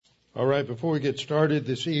All right, before we get started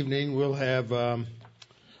this evening, we'll have a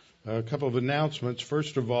couple of announcements.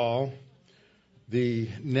 First of all, the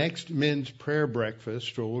next men's prayer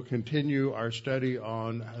breakfast, or we'll continue our study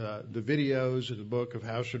on the videos in the book of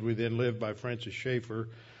How Should We Then Live by Francis Schaeffer.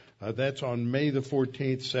 That's on May the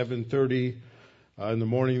 14th, 7:30 in the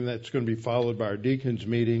morning. That's going to be followed by our deacons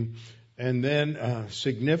meeting. And then a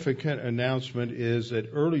significant announcement is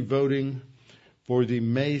that early voting for the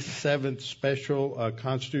May 7th special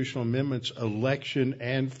constitutional amendments election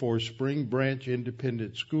and for Spring Branch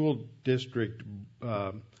Independent School District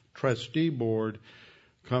Trustee Board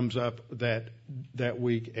comes up that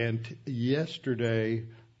week. And yesterday,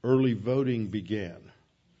 early voting began.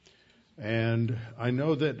 And I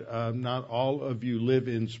know that not all of you live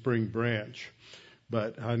in Spring Branch,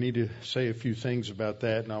 but I need to say a few things about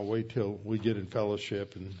that, and I'll wait till we get in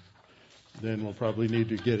fellowship, and then we'll probably need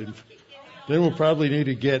to get in. Then we'll probably need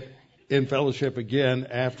to get in fellowship again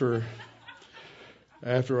after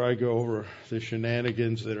I go over the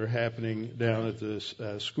shenanigans that are happening down at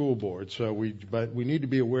the school board. But we need to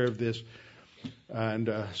be aware of this.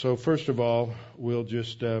 And so first of all, we'll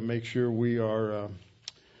just make sure we are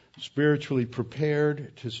spiritually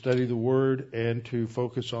prepared to study the Word and to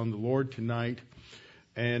focus on the Lord tonight,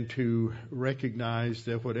 and to recognize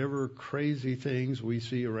that whatever crazy things we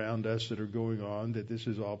see around us that are going on, that this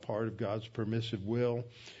is all part of God's permissive will,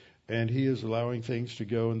 and He is allowing things to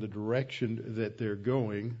go in the direction that they're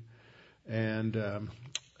going, and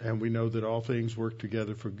we know that all things work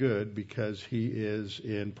together for good because He is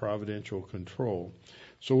in providential control.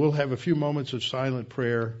 So we'll have a few moments of silent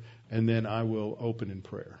prayer, and then I will open in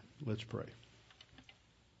prayer. Let's pray.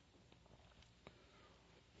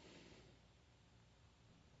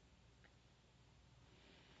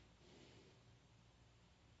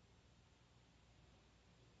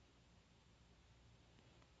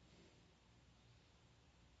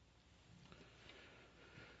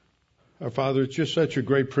 Our Father, it's just such a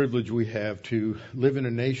great privilege we have to live in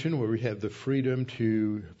a nation where we have the freedom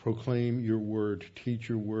to proclaim your word, to teach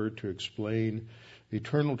your word, to explain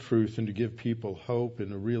eternal truth, and to give people hope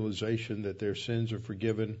and a realization that their sins are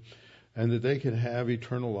forgiven and that they can have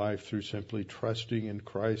eternal life through simply trusting in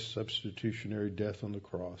Christ's substitutionary death on the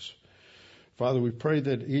cross. Father, we pray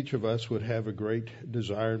that each of us would have a great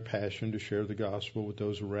desire and passion to share the gospel with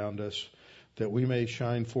those around us, that we may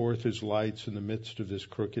shine forth as lights in the midst of this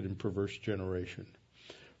crooked and perverse generation.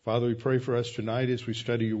 Father, we pray for us tonight as we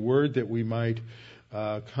study your word, that we might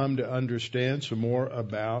come to understand some more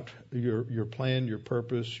about your plan, your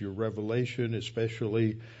purpose, your revelation,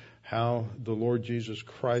 especially how the Lord Jesus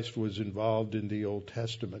Christ was involved in the Old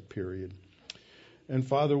Testament period. And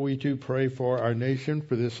Father, we do pray for our nation,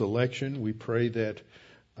 for this election. We pray that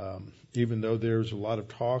even though there's a lot of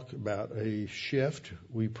talk about a shift,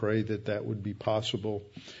 we pray that that would be possible.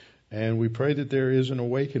 And we pray that there is an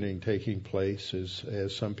awakening taking place,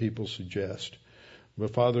 as some people suggest.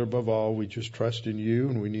 But Father, above all, we just trust in you,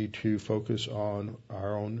 and we need to focus on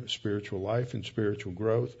our own spiritual life and spiritual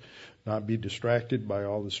growth, not be distracted by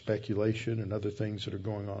all the speculation and other things that are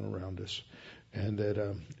going on around us. And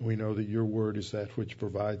that we know that your word is that which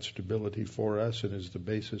provides stability for us and is the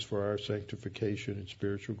basis for our sanctification and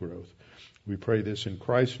spiritual growth. We pray this in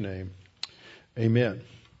Christ's name. Amen.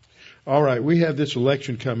 All right, we have this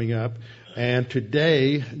election coming up. And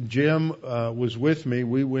today, Jim was with me.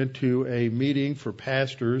 We went to a meeting for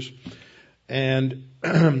pastors. And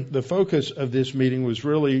the focus of this meeting was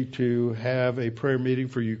really to have a prayer meeting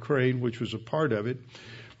for Ukraine, which was a part of it.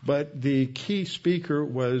 But the key speaker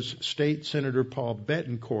was State Senator Paul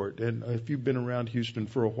Bettencourt. And if you've been around Houston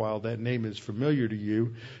for a while, that name is familiar to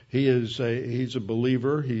you. He's a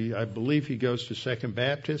believer. I believe he goes to Second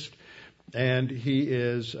Baptist. And he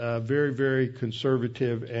is very, very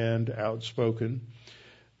conservative and outspoken.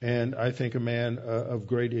 And I think a man of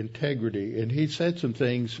great integrity. And he said some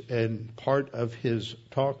things in part of his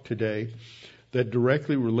talk today that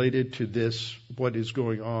directly related to this, what is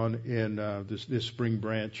going on in this Spring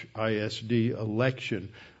Branch ISD election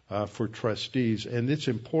for trustees. And it's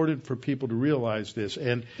important for people to realize this.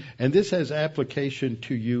 And this has application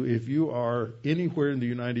to you if you are anywhere in the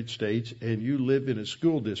United States and you live in a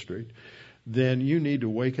school district. Then you need to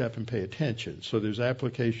wake up and pay attention. So there's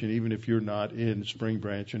application even if you're not in Spring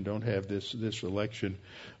Branch and don't have this election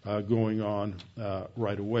going on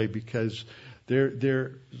right away, because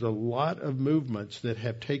there's a lot of movements that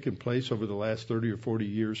have taken place over the last 30 or 40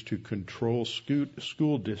 years to control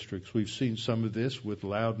school districts. We've seen some of this with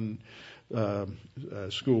Loudon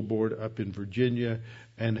School Board up in Virginia,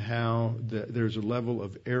 and how there's a level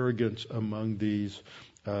of arrogance among these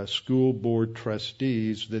school board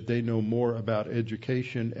trustees that they know more about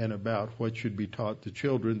education and about what should be taught to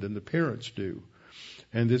children than the parents do.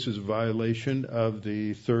 And this is a violation of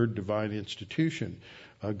the third divine institution.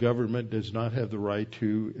 Government does not have the right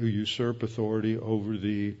to usurp authority over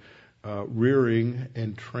the rearing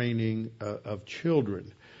and training of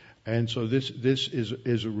children. And so this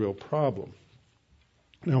is a real problem.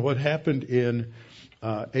 Now, what happened in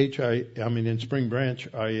in Spring Branch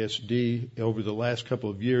ISD over the last couple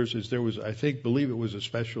of years is there was, believe it was a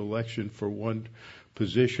special election for one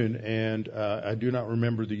position, and I do not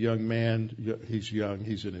remember the young man. He's young.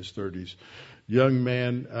 He's in his 30s. Young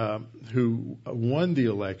man who won the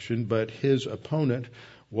election, but his opponent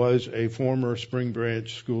was a former Spring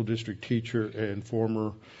Branch school district teacher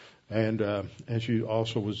and she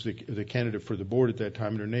also was the candidate for the board at that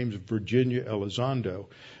time. And her name's Virginia Elizondo.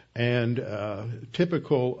 And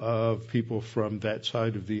typical of people from that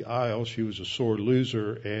side of the aisle, she was a sore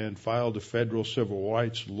loser and filed a federal civil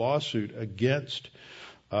rights lawsuit against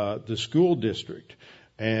the school district,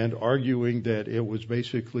 and arguing that it was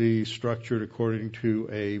basically structured according to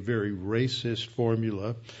a very racist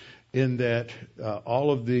formula, in that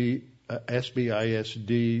all of the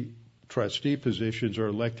SBISD trustee positions are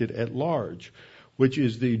elected at large, which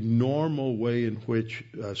is the normal way in which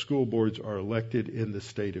school boards are elected in the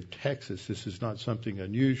state of Texas. This is not something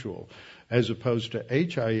unusual, as opposed to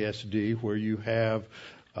HISD, where you have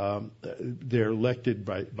they're elected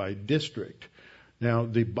by district. Now,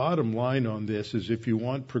 the bottom line on this is, if you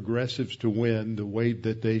want progressives to win, the way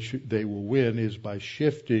that they will win is by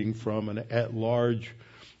shifting from an at-large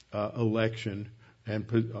election and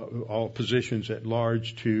all positions at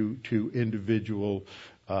large to individual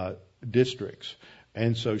districts.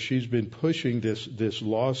 And so she's been pushing this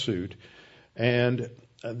lawsuit, and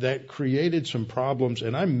that created some problems.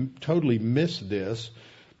 And I totally missed this,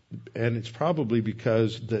 and it's probably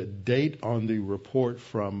because the date on the report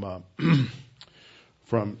from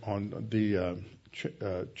on the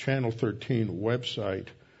Channel 13 website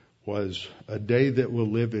was a day that will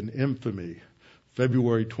live in infamy,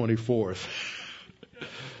 February 24th.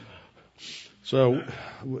 So,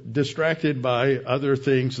 distracted by other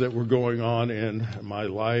things that were going on in my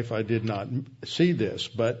life, I did not see this.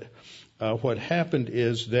 But what happened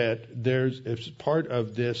is that as part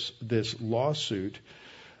of this lawsuit,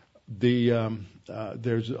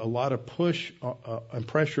 there's a lot of push and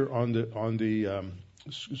pressure on the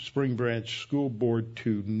Spring Branch School Board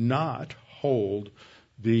to not hold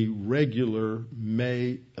the regular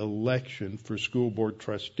May election for school board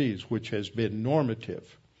trustees, which has been normative.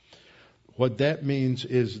 What that means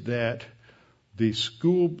is that the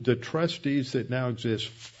trustees that now exist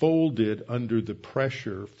folded under the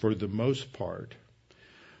pressure, for the most part,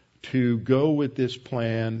 to go with this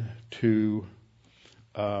plan to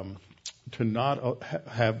not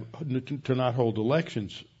hold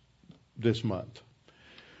elections this month.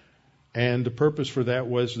 And the purpose for that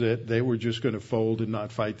was that they were just going to fold and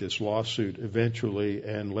not fight this lawsuit eventually,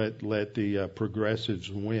 and let the progressives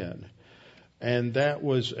win. And that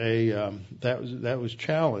was that was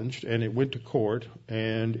challenged, and it went to court,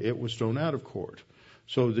 and it was thrown out of court.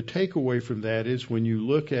 So the takeaway from that is, when you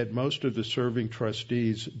look at most of the serving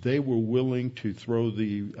trustees, they were willing to throw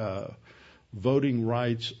the voting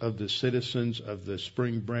rights of the citizens of the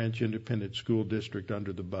Spring Branch Independent School District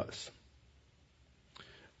under the bus.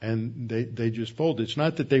 And they just folded. It's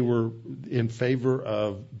not that they were in favor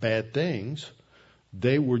of bad things.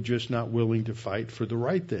 They were just not willing to fight for the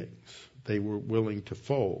right things. They were willing to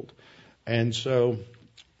fold. And so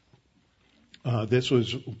this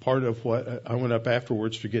was part of what I went up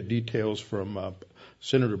afterwards to get details from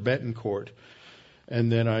Senator Betancourt.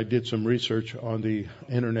 And then I did some research on the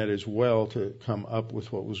internet as well to come up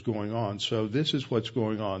with what was going on. So this is what's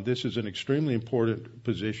going on. This is an extremely important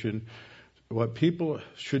position. What people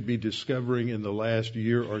should be discovering in the last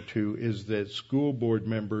year or two is that school board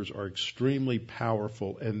members are extremely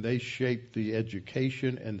powerful, and they shape the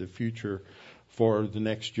education and the future for the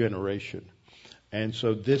next generation. And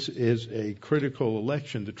so this is a critical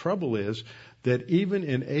election. The trouble is that even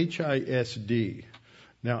in HISD,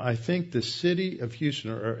 now I think the city of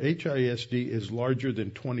Houston, or HISD, is larger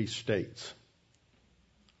than 20 states.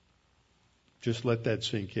 Just let that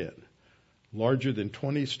sink in. Larger than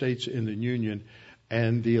 20 states in the union,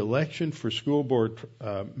 and the election for school board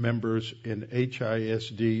members in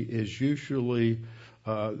HISD is usually,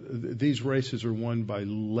 these races are won by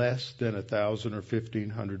less than 1,000 or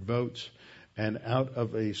 1,500 votes, and out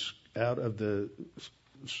of the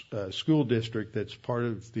school district that's part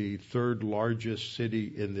of the third largest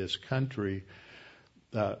city in this country,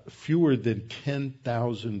 fewer than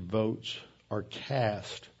 10,000 votes are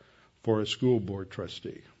cast for a school board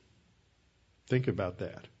trustee. Think about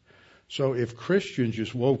that. So if Christians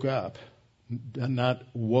just woke up, not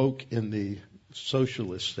woke in the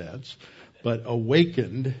socialist sense, but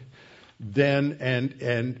awakened, then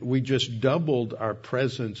and we just doubled our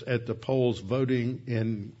presence at the polls, voting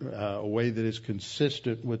in a way that is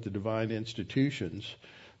consistent with the divine institutions,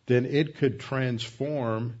 then it could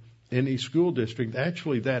transform any school district.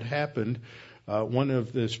 Actually, that happened. One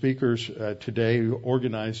of the speakers today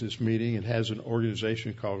organized this meeting and has an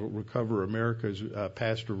organization called Recover America's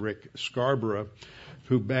Pastor Rick Scarborough,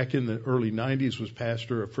 who back in the early 90s was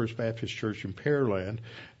pastor of First Baptist Church in Pearland.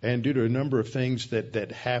 And due to a number of things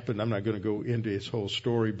that happened, I'm not going to go into his whole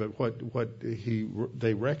story, but what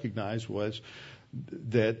they recognized was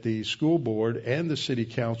that the school board and the city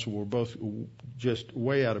council were both just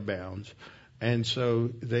way out of bounds. And so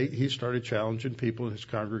he started challenging people in his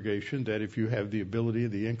congregation that if you have the ability,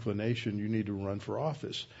 the inclination, you need to run for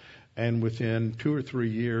office. And within 2 or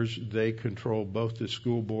 3 years, they controlled both the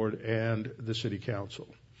school board and the city council.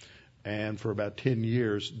 And for about 10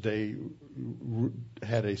 years, they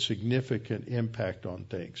had a significant impact on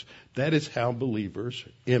things. That is how believers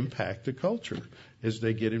impact the culture, as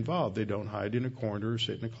they get involved. They don't hide in a corner or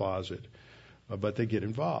sit in a closet, but they get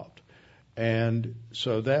involved. And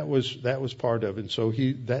so that was part of it. And so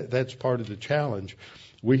that's part of the challenge.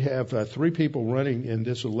 We have 3 people running in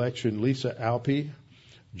this election: Lisa Alpe,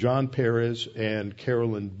 John Perez, and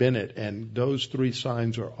Carolyn Bennett. And those 3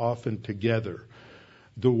 signs are often together.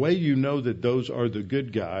 The way you know that those are the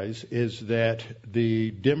good guys is that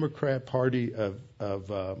the Democrat Party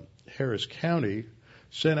of Harris County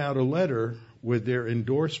sent out a letter with their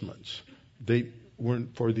endorsements. They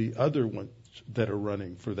weren't for the other ones that are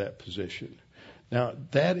running for that position. Now,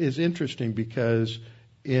 that is interesting because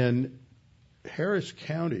in Harris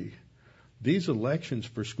County, these elections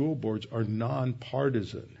for school boards are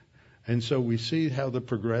nonpartisan. And so we see how the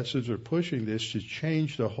progressives are pushing this to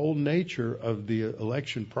change the whole nature of the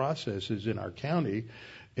election processes in our county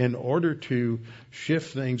in order to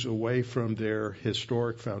shift things away from their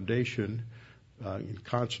historic foundation,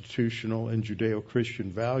 constitutional and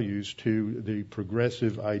Judeo-Christian values, to the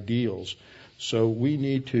progressive ideals. So we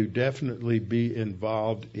need to definitely be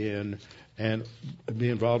involved in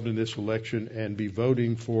this election and be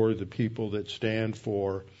voting for the people that stand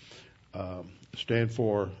for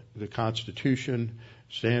the Constitution,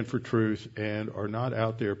 stand for truth, and are not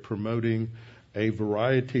out there promoting a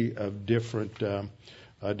variety of different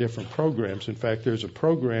programs. In fact, there's a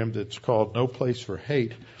program that's called No Place for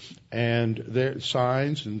Hate, and their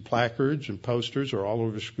signs and placards and posters are all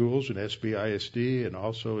over schools in SBISD and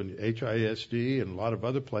also in HISD and a lot of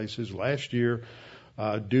other places. Last year,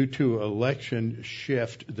 due to election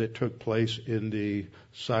shift that took place in the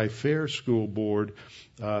Cy-Fair School Board,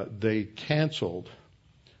 they canceled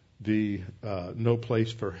the No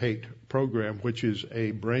Place for Hate program, which is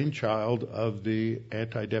a brainchild of the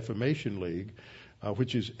Anti-Defamation League,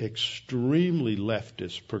 which is extremely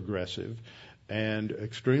leftist progressive and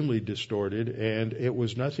extremely distorted, and it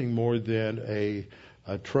was nothing more than a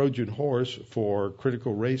Trojan horse for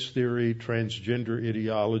critical race theory, transgender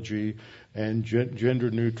ideology, and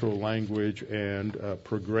gender-neutral language, and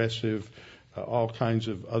progressive, all kinds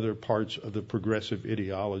of other parts of the progressive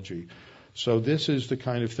ideology. So this is the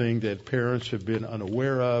kind of thing that parents have been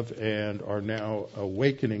unaware of and are now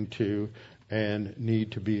awakening to and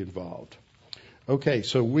need to be involved. Okay,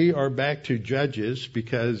 so we are back to Judges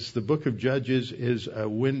because the book of Judges is a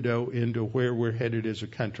window into where we're headed as a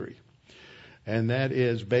country. And that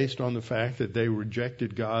is based on the fact that they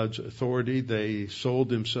rejected God's authority. They sold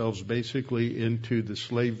themselves basically into the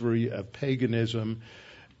slavery of paganism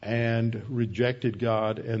and rejected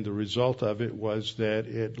God. And the result of it was that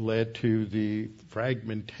it led to the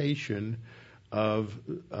fragmentation of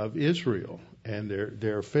Israel and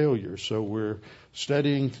their failure. So we're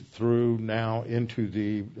studying through now into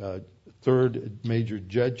the third major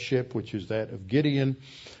judgeship, which is that of Gideon.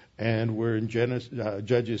 And we're in Judges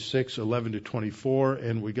 6:11 to 24,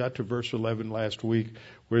 and we got to verse 11 last week,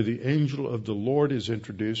 where the angel of the Lord is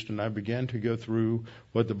introduced, and I began to go through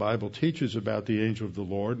what the Bible teaches about the angel of the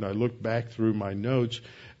Lord, and I looked back through my notes,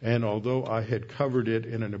 and although I had covered it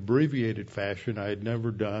in an abbreviated fashion, I had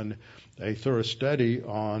never done a thorough study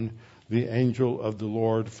on the angel of the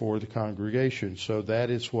Lord for the congregation. So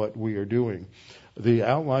that is what we are doing. The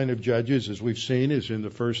outline of Judges, as we've seen, is in the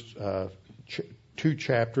first 2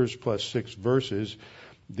 chapters plus 6 verses.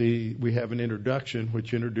 We have an introduction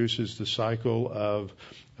which introduces the cycle of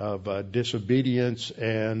disobedience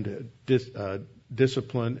and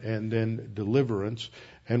discipline and then deliverance.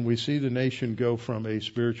 And we see the nation go from a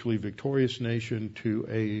spiritually victorious nation to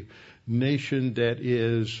a nation that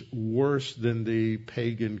is worse than the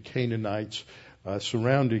pagan Canaanites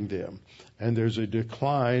surrounding them. And there's a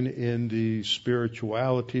decline in the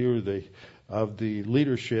spirituality of the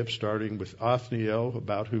leadership, starting with Othniel,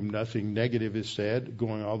 about whom nothing negative is said,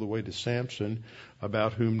 going all the way to Samson,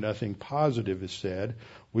 about whom nothing positive is said.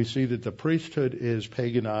 We see that the priesthood is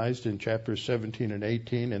paganized in chapters 17 and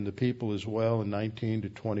 18, and the people as well in 19 to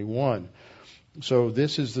 21. So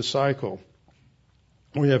this is the cycle.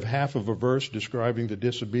 We have half of a verse describing the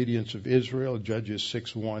disobedience of Israel, Judges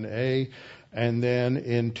 6:1a, and then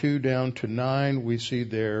in 2 down to 9 we see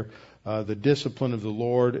there the discipline of the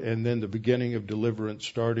Lord, and then the beginning of deliverance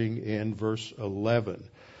starting in verse 11.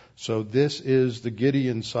 So this is the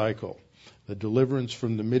Gideon cycle, the deliverance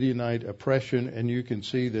from the Midianite oppression, and you can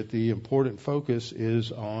see that the important focus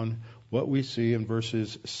is on what we see in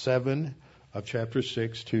verses 7 of chapter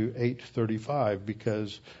 6 to 8:35,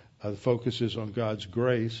 because the focus is on God's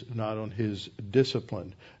grace, not on His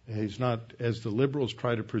discipline. He's not, as the liberals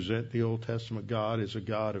try to present the Old Testament God, as a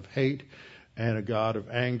God of hate and a God of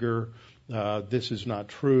anger. This is not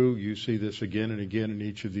true. You see this again and again in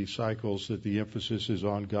each of these cycles, that the emphasis is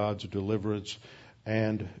on God's deliverance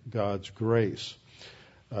and God's grace.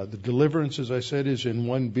 The deliverance, as I said, is in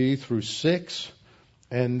 1b through 6.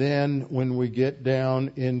 And then when we get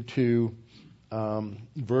down into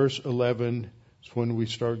verse 11, it's when we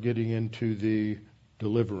start getting into the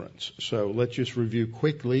deliverance. So let's just review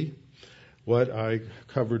quickly what I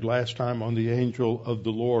covered last time on the angel of the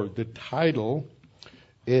Lord. The title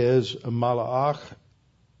is Malach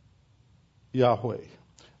Yahweh,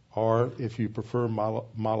 or if you prefer,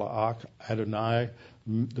 Malach Adonai,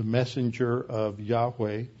 the messenger of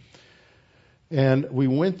Yahweh. And we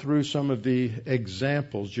went through some of the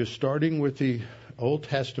examples, just starting with the Old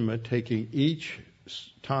Testament, taking each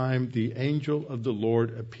time the angel of the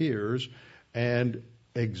Lord appears and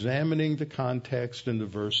examining the context in the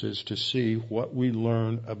verses to see what we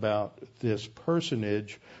learn about this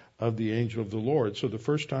personage of the angel of the Lord. So the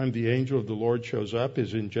first time the angel of the Lord shows up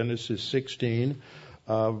is in Genesis 16,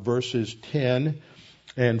 verses 10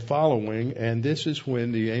 and following. And this is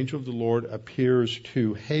when the angel of the Lord appears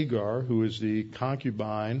to Hagar, who is the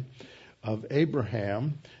concubine of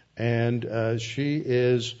Abraham. And she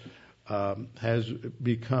has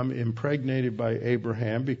become impregnated by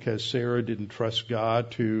Abraham because Sarah didn't trust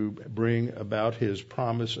God to bring about His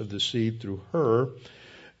promise of the seed through her.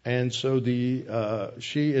 And so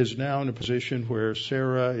she is now in a position where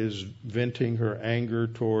Sarah is venting her anger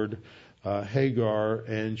toward Hagar,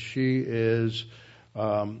 and she is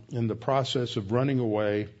in the process of running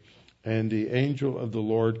away, and the angel of the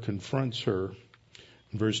Lord confronts her.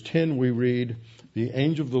 In verse 10 we read, "The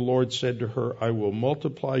angel of the Lord said to her, I will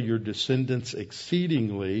multiply your descendants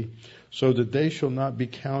exceedingly, so that they shall not be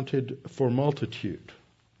counted for multitude."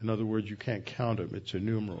 In other words, you can't count them. It's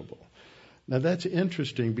innumerable. Now that's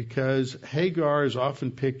interesting, because Hagar is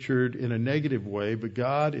often pictured in a negative way, but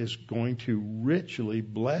God is going to richly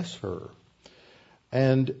bless her.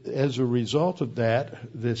 And as a result of that,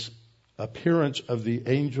 this appearance of the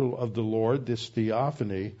angel of the Lord, this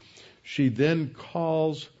theophany, she then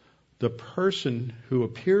calls the person who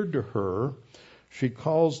appeared to her, she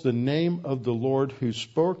calls the name of the Lord who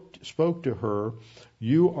spoke to her,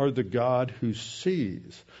 "You are the God who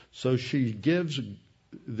sees." So she gives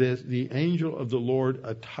the angel of the Lord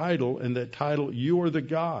a title, and that title, "You are the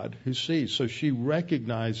God who sees." So she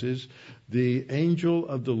recognizes the angel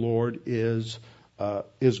of the Lord is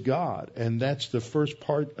God. And that's the first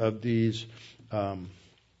part of these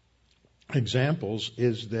examples,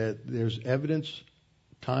 is that there's evidence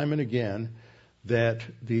time and again that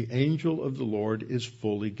the angel of the Lord is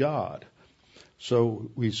fully God.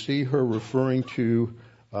 So we see her referring to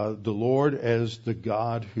the Lord as the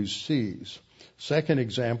God who sees. Second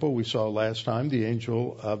example we saw last time, the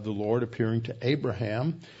angel of the Lord appearing to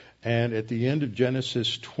Abraham. And at the end of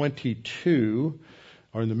Genesis 22,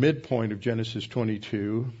 or in the midpoint of Genesis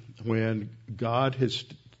 22, when God has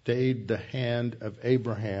stayed the hand of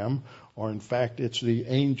Abraham, or in fact it's the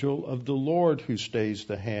angel of the Lord who stays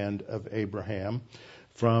the hand of Abraham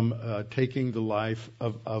from taking the life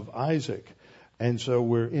of Isaac. And so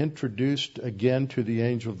we're introduced again to the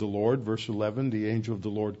angel of the Lord. Verse 11, the angel of the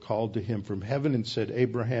Lord called to him from heaven and said,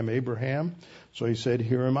 "Abraham, Abraham." So he said,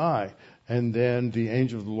 "Here am I." And then the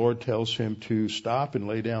angel of the Lord tells him to stop and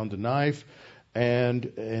lay down the knife,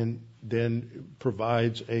 and then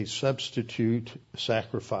provides a substitute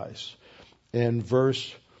sacrifice. In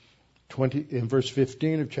verse In verse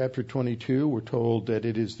 15 of chapter 22, we're told that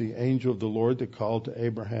it is the angel of the Lord that called to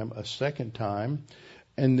Abraham a second time,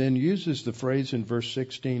 and then uses the phrase in verse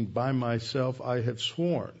 16, by myself I have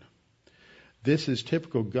sworn. This is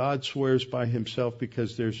typical. God swears by himself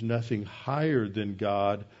because there's nothing higher than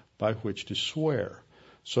God by which to swear.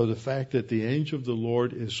 So the fact that the angel of the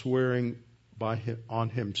Lord is swearing on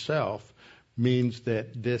himself means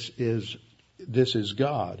that this is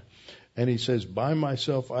God. And he says, by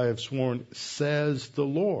myself I have sworn, says the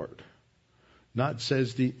Lord. Not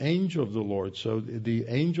says the angel of the Lord. So the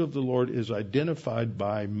angel of the Lord is identified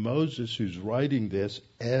by Moses, who's writing this,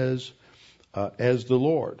 as the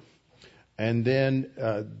Lord. And then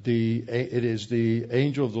it is the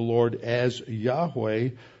angel of the Lord as Yahweh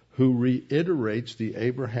who reiterates the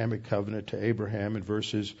Abrahamic covenant to Abraham in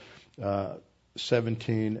verses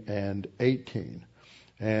 17 and 18.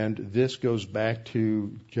 And this goes back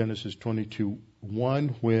to Genesis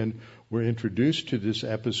 22:1 when we're introduced to this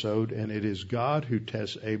episode, and it is God who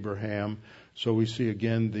tests Abraham. So we see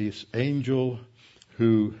again this angel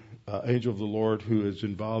of the Lord who is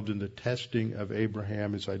involved in the testing of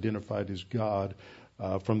Abraham is identified as God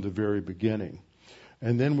from the very beginning.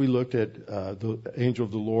 And then we looked at the angel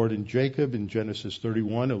of the Lord in Jacob in Genesis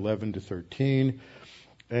 31:11 to 13.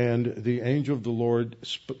 And the angel of the Lord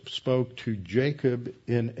spoke to Jacob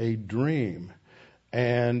in a dream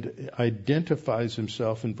and identifies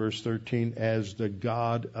himself in verse 13 as the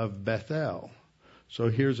God of Bethel. So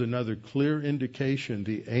here's another clear indication.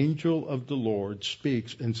 The angel of the Lord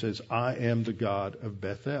speaks and says, I am the God of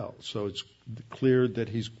Bethel. So it's clear that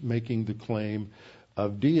he's making the claim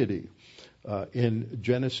of deity. In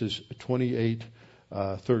Genesis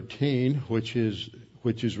 28:13, which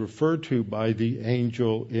is referred to by the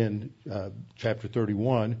angel in chapter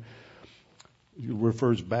 31,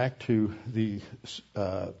 refers back to the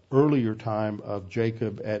earlier time of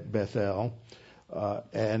Jacob at Bethel.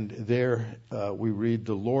 And there we read,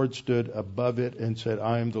 the Lord stood above it and said,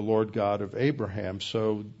 I am the Lord God of Abraham.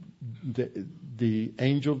 So the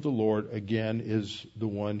angel of the Lord, again, is the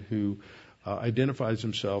one who identifies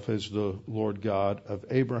himself as the Lord God of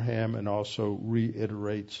Abraham and also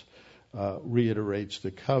reiterates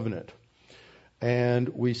the covenant. And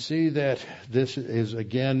we see that this is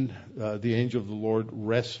again the angel of the Lord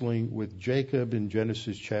wrestling with Jacob in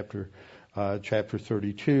Genesis chapter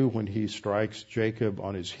 32 when he strikes Jacob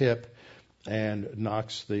on his hip and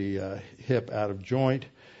knocks the hip out of joint.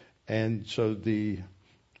 And so the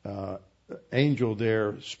angel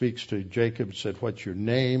there speaks to Jacob and said, what's your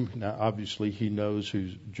name? Now, obviously, he knows who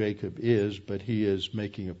Jacob is, but he is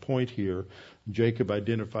making a point here. Jacob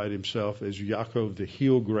identified himself as Yaakov, the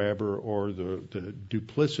heel grabber, or the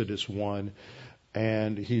duplicitous one,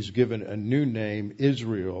 and he's given a new name,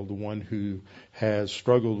 Israel, the one who has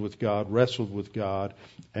struggled with God, wrestled with God,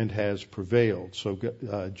 and has prevailed. So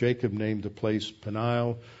Jacob named the place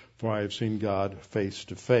Peniel, for I have seen God face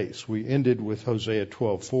to face. We ended with Hosea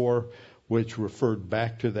 12:4, which referred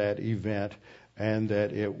back to that event, and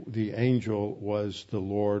that the angel was the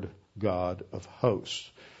Lord God of hosts.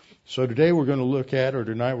 So tonight we're going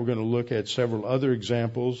to look at several other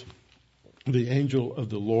examples. The angel of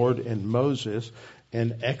the Lord and Moses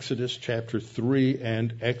in Exodus chapter 3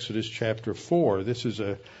 and Exodus chapter 4. This is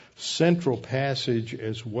a central passage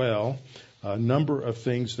as well. A number of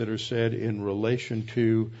things that are said in relation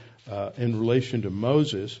to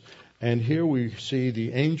Moses. And here we see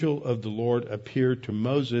the angel of the Lord appear to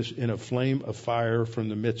Moses in a flame of fire from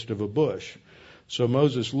the midst of a bush. So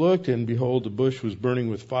Moses looked, and behold, the bush was burning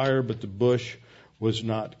with fire, but the bush was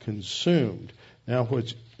not consumed. Now,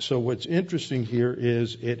 what's interesting here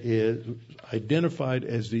is it is identified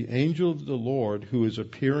as the angel of the Lord who is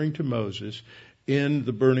appearing to Moses in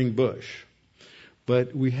the burning bush.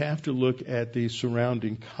 But we have to look at the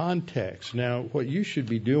surrounding context. Now, what you should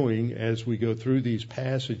be doing as we go through these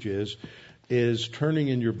passages is turning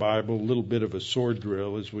in your Bible a little bit of a sword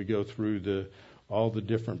drill as we go through all the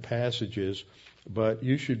different passages. But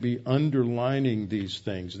you should be underlining these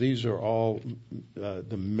things. These are all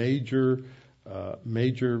the major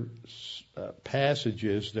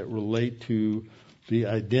passages that relate to the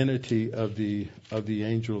identity of the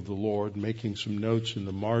angel of the Lord, making some notes in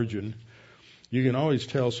the margin. You can always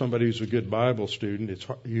tell somebody who's a good Bible student,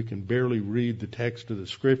 you can barely read the text of the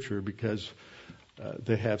Scripture because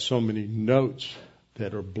they have so many notes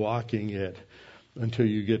that are blocking it until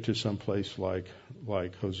you get to some place like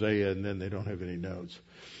Hosea, and then they don't have any notes.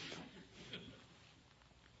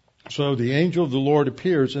 So the angel of the Lord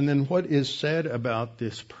appears, and then what is said about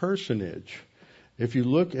this personage? If you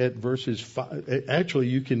look at verses 5, actually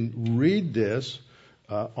you can read this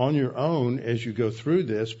on your own as you go through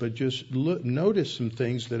this, but just notice some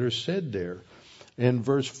things that are said there. In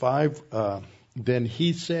verse 5, then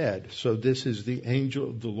he said, so this is the angel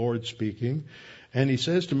of the Lord speaking, and he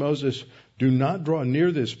says to Moses, do not draw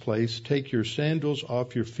near this place, take your sandals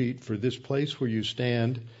off your feet, for this place where you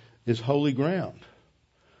stand is holy ground.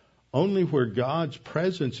 Only where God's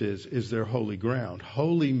presence is there holy ground.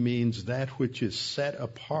 Holy means that which is set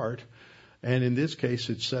apart, and in this case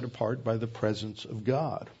it's set apart by the presence of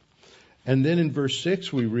God. And then in verse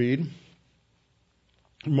 6 we read,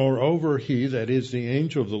 moreover he, that is the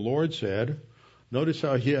angel of the Lord, said, notice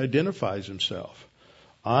how he identifies himself.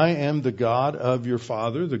 I am the God of your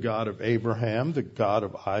father, the God of Abraham, the God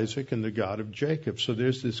of Isaac, and the God of Jacob. So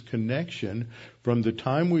there's this connection from the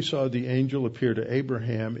time we saw the angel appear to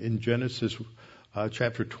Abraham in Genesis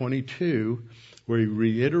chapter 22, where he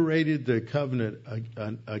reiterated the covenant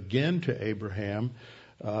again to Abraham.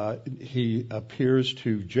 He appears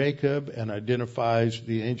to Jacob and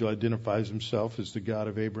the angel identifies himself as the God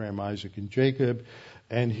of Abraham, Isaac, and Jacob.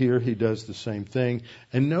 And here he does the same thing.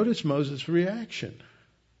 And notice Moses' reaction.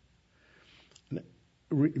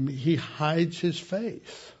 He hides his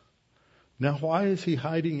face. Now, why is he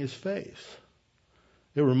hiding his face?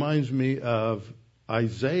 It reminds me of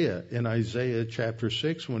Isaiah in Isaiah chapter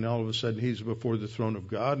 6, when all of a sudden he's before the throne of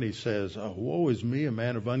God and he says, oh, woe is me, a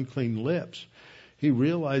man of unclean lips. He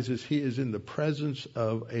realizes he is in the presence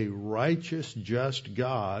of a righteous, just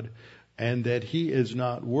God and that he is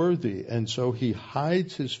not worthy. And so he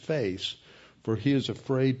hides his face, for he is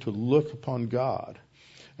afraid to look upon God.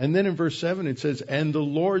 And then in verse 7 it says, and the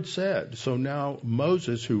Lord said. So now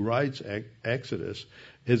Moses, who writes Exodus,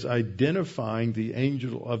 is identifying the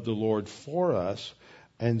angel of the Lord for us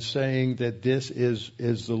and saying that this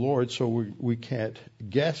is the Lord, so we can't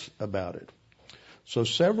guess about it. So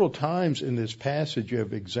several times in this passage you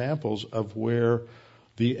have examples of where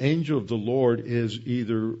the angel of the Lord is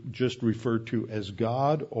either just referred to as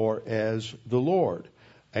God or as the Lord.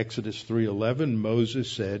 Exodus 3:11, Moses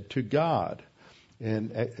said to God. In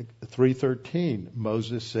 3:13,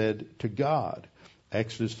 Moses said to God.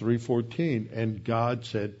 Exodus 3:14, and God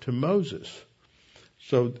said to Moses.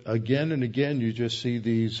 So again and again you just see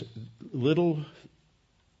these little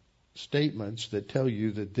statements that tell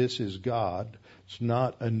you that this is God. It's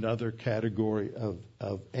not another category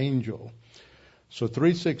of angel. So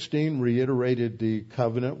 3:16 reiterated the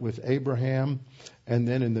covenant with Abraham, and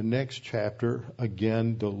then in the next chapter,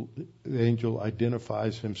 again, the angel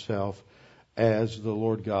identifies himself as the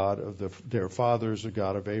Lord God of their fathers, the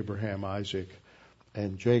God of Abraham, Isaac,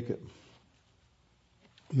 and Jacob.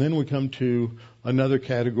 And then we come to another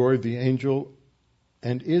category, the angel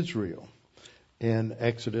and Israel, in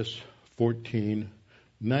Exodus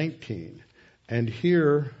 14:19. And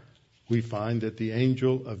here we find that the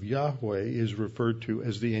angel of Yahweh is referred to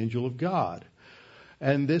as the angel of God.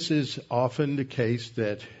 And this is often the case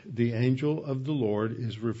that the angel of the Lord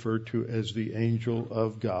is referred to as the angel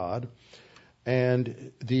of God.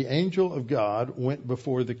 And the angel of God went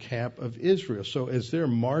before the camp of Israel. So as they're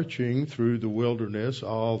marching through the wilderness,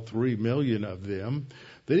 all 3 million of them,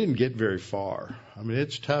 they didn't get very far. I mean,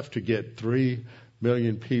 it's tough to get 3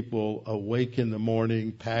 million people awake in the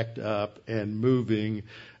morning, packed up and moving.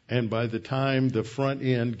 And by the time the front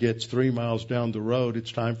end gets 3 miles down the road,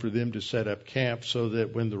 it's time for them to set up camp so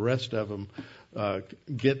that when the rest of them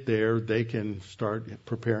get there, they can start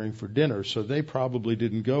preparing for dinner. So they probably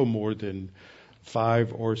didn't go more than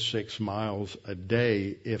 5 or 6 miles a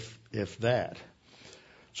day, if that.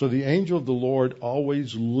 So the angel of the Lord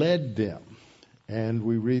always led them. And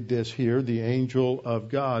we read this here, the angel of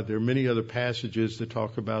God. There are many other passages that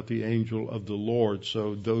talk about the angel of the Lord,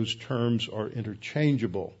 so those terms are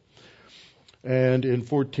interchangeable. And in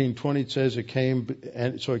 14:20 it says it came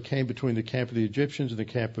between the camp of the Egyptians and the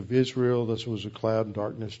camp of Israel. Thus was a cloud and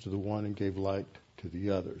darkness to the one and gave light to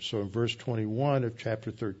the other. So in verse 21 of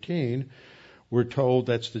chapter 13, we're told,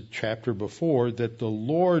 that's the chapter before, that the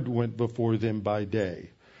Lord went before them by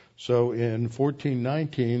day. So in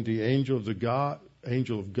 14:19, the angel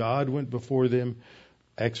of God went before them.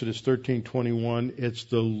 Exodus 13:21, it's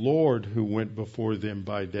the Lord who went before them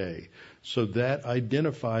by day. So that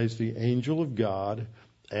identifies the angel of God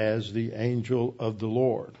as the angel of the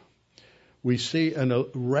Lord. We see a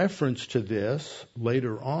reference to this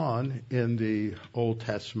later on in the Old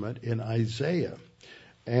Testament in Isaiah.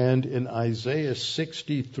 And in Isaiah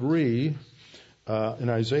 63,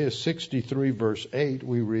 verse 8,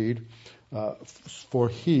 we read, for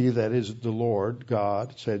he, that is the Lord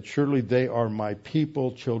God, said, surely they are my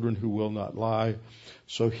people, children who will not lie.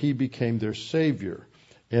 So he became their Savior.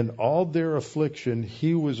 In all their affliction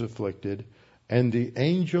he was afflicted, and the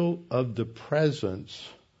angel of the presence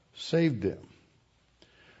saved them.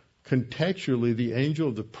 Contextually, the angel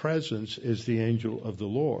of the presence is the angel of the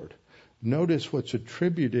Lord. Notice what's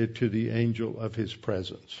attributed to the angel of his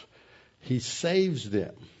presence. He saves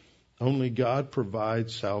them. Only God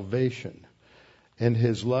provides salvation. In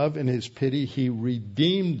his love and his pity, he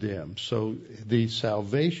redeemed them. So the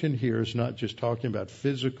salvation here is not just talking about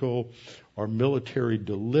physical or military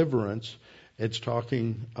deliverance. It's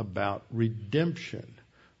talking about redemption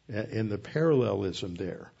in the parallelism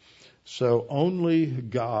there. So only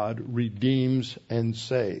God redeems and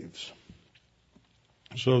saves.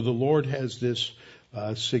 So the Lord has this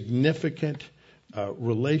significant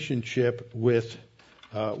relationship with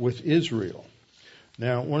Israel.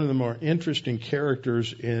 Now, one of the more interesting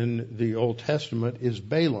characters in the Old Testament is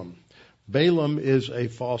Balaam. Balaam is a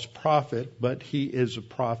false prophet, but he is a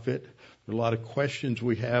prophet. There are a lot of questions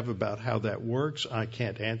we have about how that works. I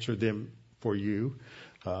can't answer them for you.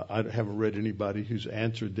 I haven't read anybody who's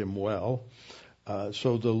answered them well.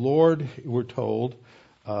 So the Lord, we're told,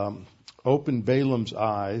 opened Balaam's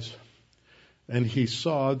eyes, and he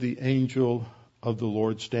saw the angel of the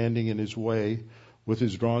Lord standing in his way with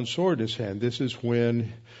his drawn sword in his hand. This is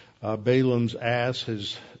when Balaam's ass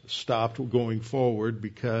has stopped going forward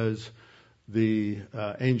because the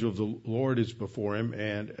angel of the Lord is before him,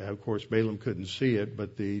 and of course Balaam couldn't see it,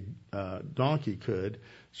 but the donkey could.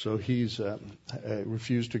 So he's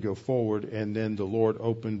refused to go forward, and then the Lord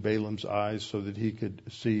opened Balaam's eyes so that he could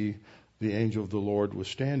see the angel of the Lord was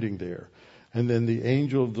standing there. And then the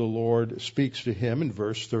angel of the Lord speaks to him in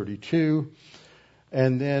verse 32.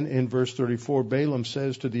 And then in verse 34, Balaam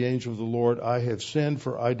says to the angel of the Lord, I have sinned,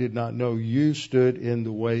 for I did not know you stood in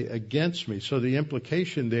the way against me. So the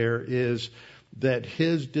implication there is that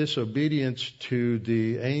his disobedience to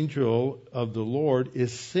the angel of the Lord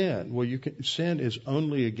is sin. Well, sin is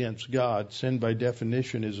only against God. Sin by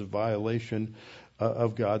definition is a violation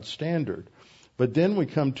of God's standard. But then we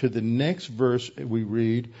come to the next verse we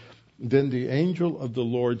read, then the angel of the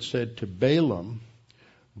Lord said to Balaam,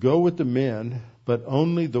 go with the men, but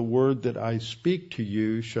only the word that I speak to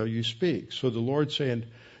you shall you speak. So the Lord's saying,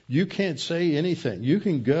 you can't say anything. You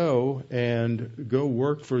can go and go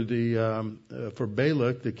work for for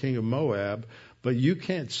Balak, the king of Moab, but you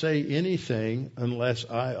can't say anything unless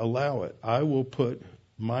I allow it. I will put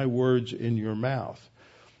my words in your mouth.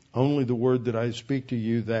 Only the word that I speak to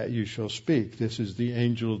you, that you shall speak. This is the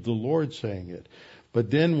angel of the Lord saying it. But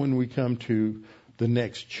then when we come to the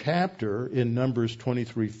next chapter in Numbers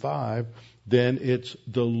 23:5, then it's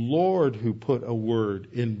the Lord who put a word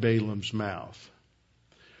in Balaam's mouth.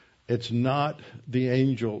 It's not the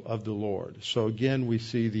angel of the Lord. So again, we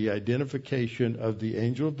see the identification of the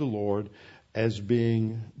angel of the Lord as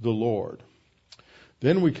being the Lord.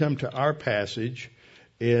 Then we come to our passage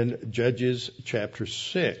in Judges chapter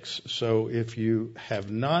 6. So if you have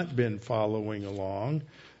not been following along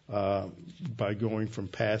by going from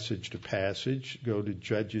passage to passage, go to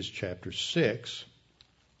Judges chapter 6.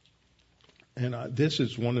 And this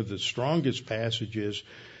is one of the strongest passages.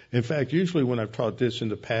 In fact, usually when I've taught this in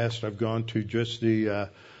the past, I've gone to just the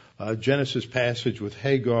Genesis passage with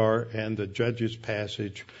Hagar and the Judges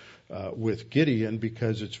passage with Gideon,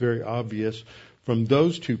 because it's very obvious from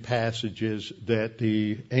those two passages that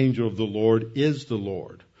the angel of the Lord is the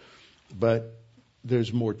Lord. But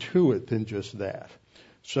there's more to it than just that.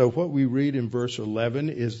 So what we read in verse 11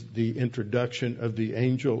 is the introduction of the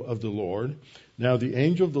angel of the Lord. Now the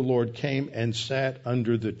angel of the Lord came and sat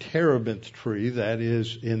under the terebinth tree, that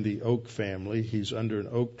is in the oak family. He's under an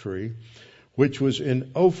oak tree, which was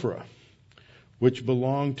in Ophrah, which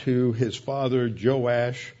belonged to his father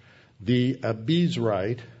Joash the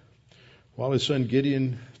Abiezrite, while his son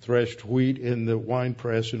Gideon threshed wheat in the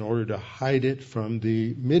winepress in order to hide it from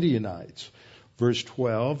the Midianites. Verse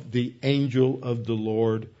 12, the angel of the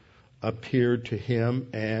Lord appeared to him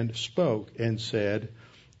and spoke and said,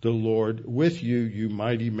 the Lord with you, you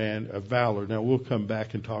mighty man of valor. Now we'll come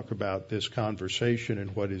back and talk about this conversation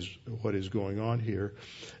and what is going on here.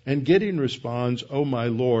 And Gideon responds, oh my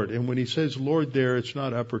Lord. And when he says Lord there, it's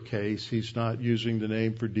not uppercase. He's not using the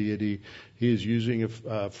name for deity. He is using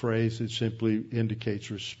a phrase that simply indicates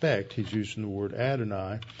respect. He's using the word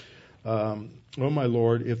Adonai. Oh my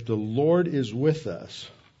Lord, if the Lord is with us,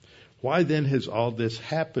 why then has all this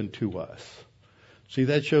happened to us? See,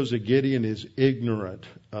 that shows that Gideon is ignorant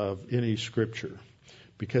of any scripture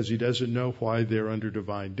because he doesn't know why they're under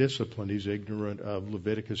divine discipline. He's ignorant of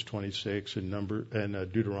Leviticus 26 and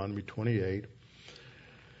Deuteronomy 28.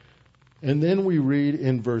 And then we read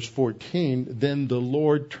in verse 14, then the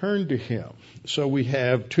Lord turned to him. So we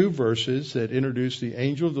have two verses that introduce the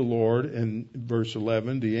angel of the Lord in verse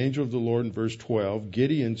 11, the angel of the Lord in verse 12,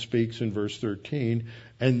 Gideon speaks in verse 13,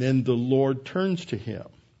 and then the Lord turns to him.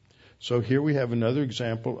 So here we have another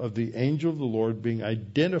example of the angel of the Lord being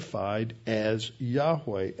identified as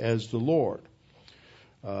Yahweh, as the Lord.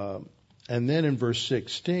 And then in verse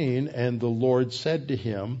 16, and the Lord said to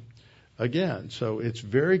him, again, so it's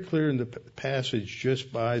very clear in the passage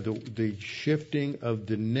just by the shifting of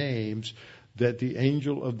the names that the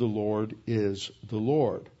angel of the Lord is the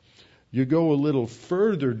Lord. You go a little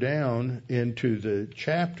further down into the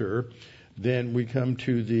chapter, then we come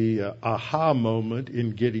to the aha moment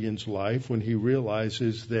in Gideon's life when he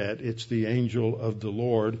realizes that it's the angel of the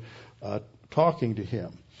Lord talking to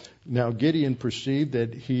him. Now Gideon perceived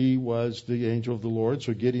that he was the angel of the Lord,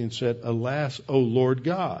 so Gideon said, alas, O Lord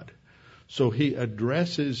God. So he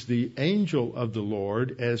addresses the angel of the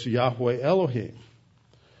Lord as Yahweh Elohim.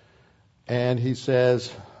 And he says,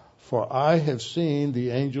 for I have seen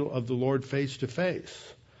the angel of the Lord face to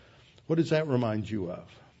face. What does that remind you of?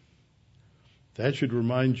 That should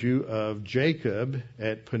remind you of Jacob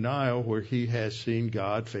at Peniel, where he has seen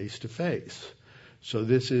God face to face. So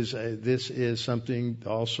this is something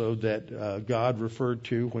also that God referred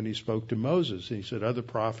to when he spoke to Moses. He said, other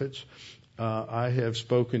prophets I have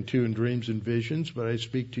spoken to in dreams and visions, but I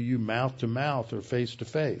speak to you mouth to mouth or face to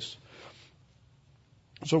face.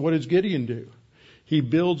 So what does Gideon do? He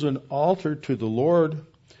builds an altar to the Lord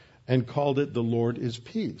and called it the Lord is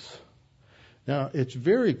Peace. Now, it's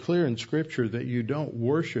very clear in Scripture that you don't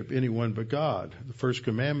worship anyone but God. The first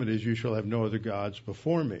commandment is you shall have no other gods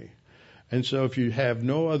before me. And so if you have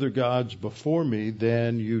no other gods before me,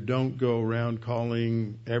 then you don't go around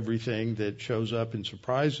calling everything that shows up and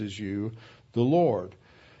surprises you the Lord.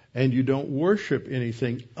 And you don't worship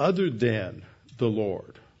anything other than the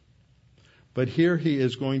Lord. But here he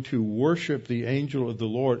is going to worship the angel of the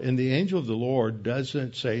Lord. And the angel of the Lord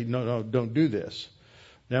doesn't say, no, don't do this.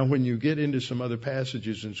 Now, when you get into some other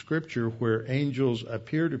passages in Scripture where angels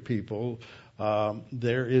appear to people,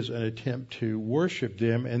 there is an attempt to worship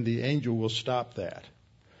them, and the angel will stop that.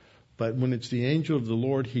 But when it's the angel of the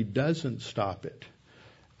Lord, he doesn't stop it.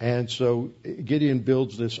 And so Gideon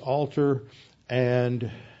builds this altar and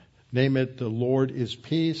name it the Lord is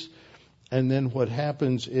Peace. And then what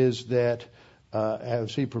happens is that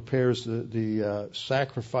as he prepares the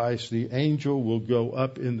sacrifice, the angel will go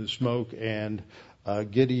up in the smoke, and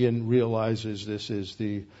Gideon realizes this is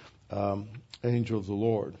the angel of the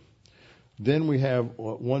Lord. Then we have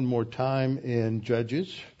one more time in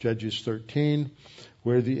Judges 13,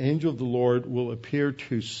 where the angel of the Lord will appear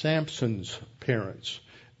to Samson's parents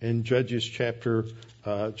in Judges chapter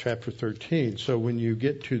 13. So when you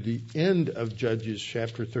get to the end of Judges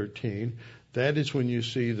chapter 13, that is when you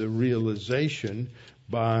see the realization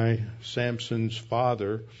by Samson's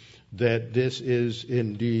father that this is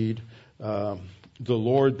indeed the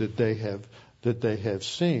Lord that they have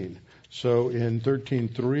seen. So in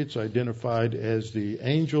 13:3, it's identified as the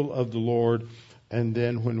angel of the Lord. And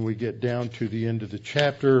then when we get down to the end of the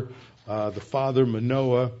chapter, the father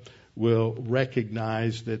Manoah will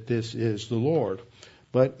recognize that this is the Lord.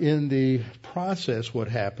 But in the process, what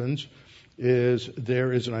happens is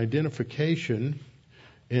there is an identification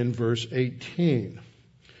in verse 18.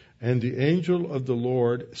 And the angel of the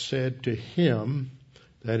Lord said to him,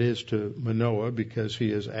 that is to Manoah, because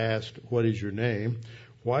he has asked, what is your name?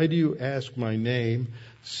 Why do you ask my name,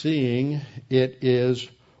 seeing it is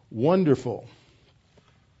wonderful?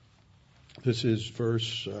 This is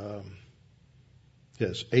verse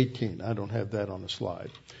 18. I don't have that on the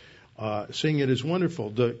slide. Seeing it is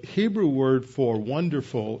wonderful. The Hebrew word for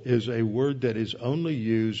wonderful is a word that is only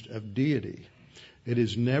used of deity. It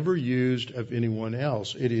is never used of anyone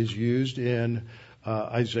else. It is used in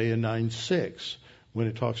Isaiah 9:6. When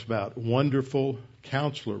it talks about wonderful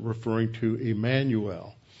counselor, referring to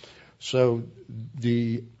Emmanuel. So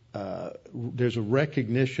there's a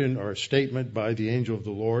recognition or a statement by the angel of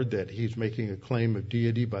the Lord that he's making a claim of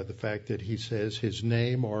deity by the fact that he says his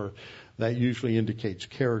name, or that usually indicates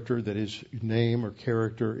character, that his name or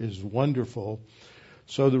character is wonderful.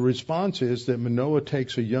 So the response is that Manoah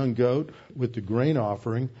takes a young goat with the grain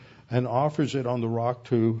offering and offers it on the rock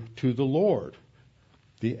to the Lord.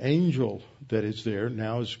 The angel that is there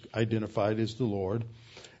now is identified as the Lord.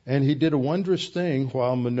 And he did a wondrous thing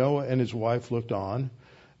while Manoah and his wife looked on.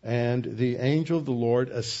 And the angel of the Lord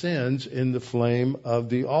ascends in the flame of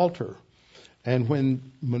the altar. And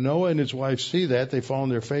when Manoah and his wife see that, they fall on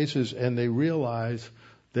their faces and they realize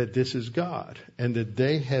that this is God and that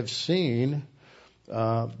they have seen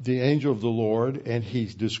the angel of the Lord, and he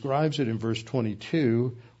describes it in verse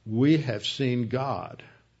 22, we have seen God.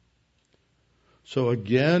 So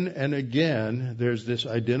again and again, there's this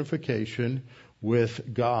identification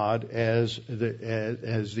with God as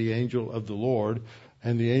the angel of the Lord,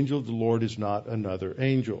 and the angel of the Lord is not another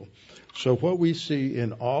angel. So what we see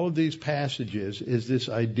in all of these passages is this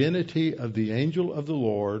identity of the angel of the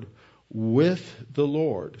Lord with the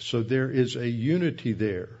Lord. So there is a unity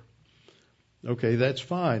there. Okay, that's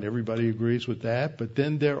fine. Everybody agrees with that. But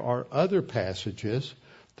then there are other passages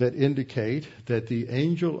that indicate that the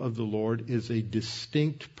angel of the Lord is a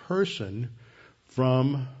distinct person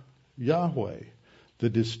from Yahweh. The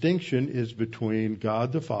distinction is between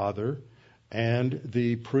God the Father and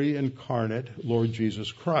the pre-incarnate Lord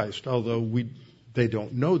Jesus Christ, although they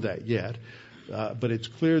don't know that yet. But it's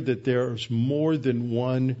clear that there's more than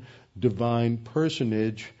one divine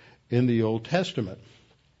personage in the Old Testament.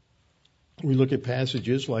 We look at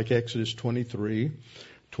passages like Exodus 23,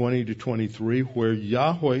 20 to 23, where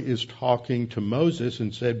Yahweh is talking to Moses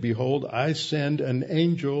and said, "Behold, I send an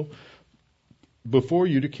angel before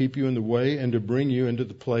you to keep you in the way and to bring you into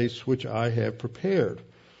the place which I have prepared.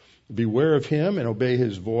 Beware of him and obey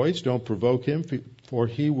his voice. Don't provoke him, for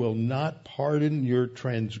he will not pardon your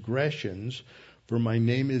transgressions, for my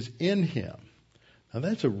name is in him." Now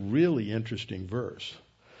that's a really interesting verse.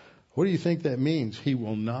 What do you think that means? He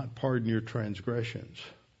will not pardon your transgressions.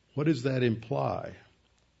 What does that imply?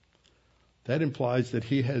 That implies that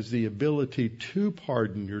he has the ability to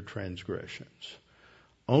pardon your transgressions.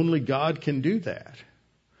 Only God can do that.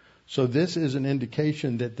 So this is an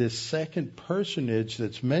indication that this second personage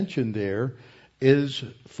that's mentioned there is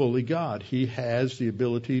fully God. He has the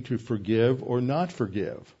ability to forgive or not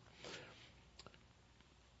forgive.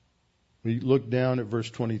 We look down at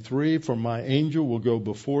verse 23, "For my angel will go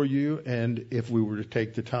before you." And if we were to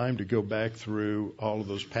take the time to go back through all of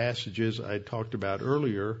those passages I talked about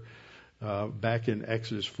earlier, back in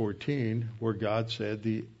Exodus 14, where God said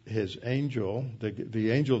his angel,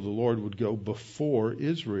 the angel of the Lord would go before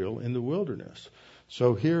Israel in the wilderness.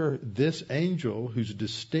 So here, this angel, who's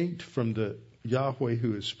distinct from the Yahweh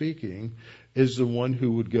who is speaking, is the one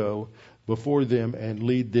who would go before them and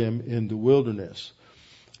lead them in the wilderness.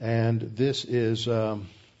 And this is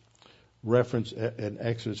referenced in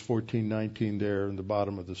Exodus 14:19 there in the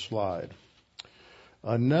bottom of the slide.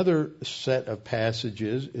 Another set of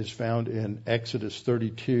passages is found in Exodus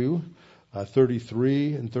 32,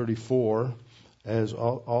 33, and 34, as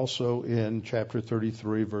also in chapter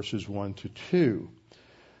 33, verses 1 to 2.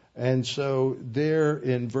 And so there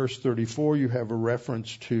in verse 34, you have a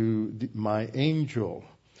reference to my angel.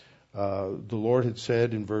 The Lord had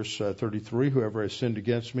said in verse 33, "Whoever has sinned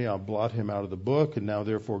against me, I'll blot him out of the book. And now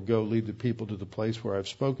therefore go, lead the people to the place where I've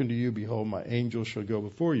spoken to you. Behold, my angel shall go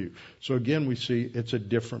before you." So again, we see it's a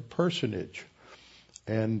different personage.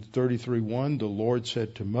 And 33:1, the Lord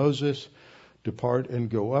said to Moses, "Depart and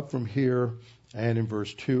go up from here." And in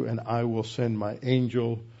verse 2, "And I will send my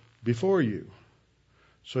angel before you."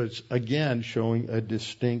 So it's again showing a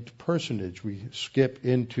distinct personage. We skip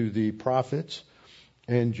into the prophets.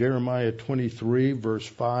 In Jeremiah 23, verse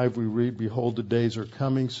 5, we read, "Behold, the days are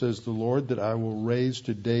coming, says the Lord, that I will raise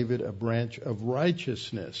to David a branch of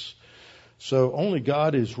righteousness." So only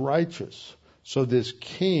God is righteous. So this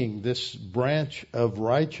king, this branch of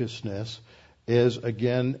righteousness, is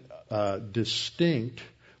again distinct,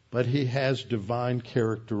 but he has divine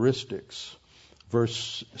characteristics.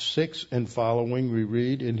 Verse 6 and following, we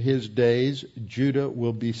read, "In his days Judah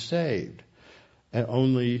will be saved," and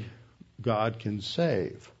only God can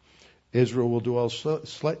save. "Israel will dwell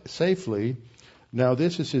safely. Now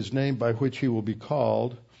this is his name by which he will be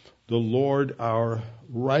called, the Lord our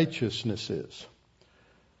righteousnesses."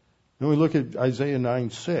 Then we look at Isaiah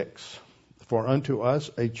 9:6. "For unto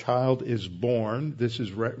us a child is born." This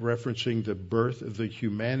is referencing the birth of the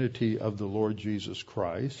humanity of the Lord Jesus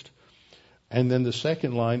Christ. And then the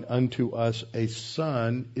second line, "Unto us a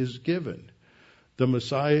son is given." The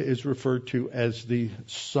Messiah is referred to as the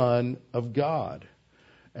Son of God.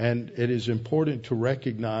 And it is important to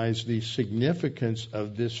recognize the significance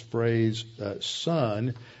of this phrase,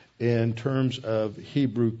 son, in terms of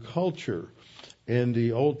Hebrew culture. In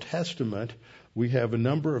the Old Testament, we have a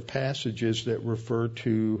number of passages that refer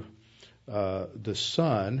to the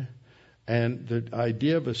son. And the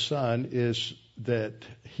idea of a son is that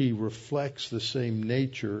he reflects the same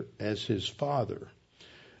nature as his father.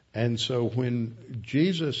 And so when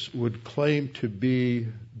Jesus would claim to be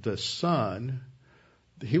the Son,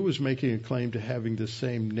 he was making a claim to having the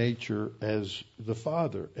same nature as the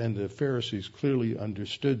Father. And the Pharisees clearly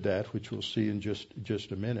understood that, which we'll see in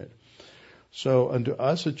just a minute. So unto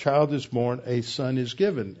us a child is born, a son is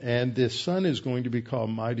given, and this son is going to be called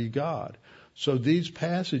Mighty God. So these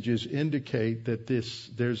passages indicate that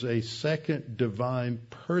there's a second divine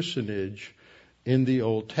personage in the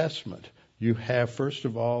Old Testament. You have, first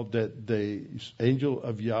of all, that the angel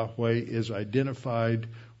of Yahweh is identified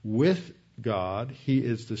with God. He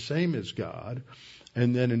is the same as God.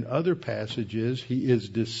 And then in other passages, he is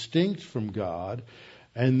distinct from God.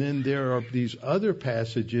 And then there are these other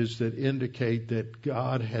passages that indicate that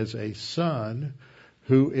God has a son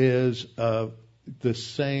who is of the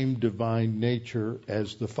same divine nature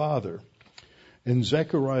as the Father. In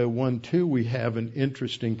Zechariah 1:2, we have an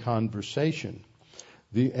interesting conversation.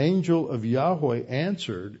 The angel of Yahweh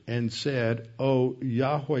answered and said, O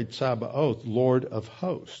Yahweh Tsabaoth, Lord of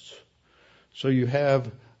hosts. So you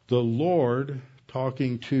have the Lord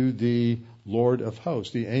talking to the Lord of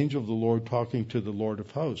hosts, the angel of the Lord talking to the Lord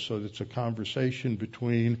of hosts. So it's a conversation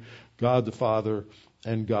between God the Father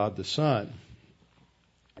and God the Son.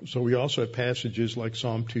 So we also have passages like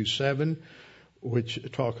Psalm 2:7,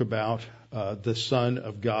 which talk about the Son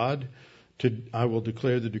of God. I will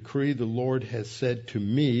declare the decree, the Lord has said to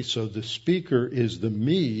me. So the speaker is the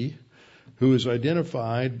me, who is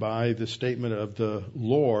identified by the statement of the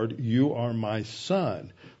Lord, you are my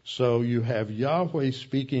son. So you have Yahweh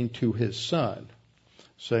speaking to his son,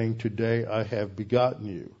 saying, today I have begotten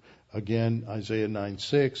you. Again, Isaiah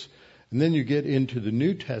 9:6. And then you get into the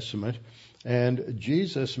New Testament, and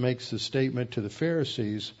Jesus makes the statement to the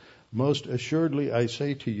Pharisees, most assuredly I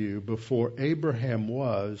say to you, before Abraham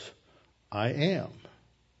was, I am.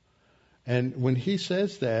 And when he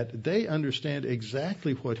says that, they understand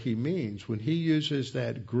exactly what he means. When he uses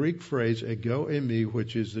that Greek phrase, ego eimi,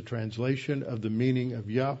 which is the translation of the meaning of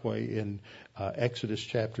Yahweh in Exodus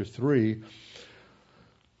chapter 3,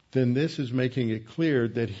 then this is making it clear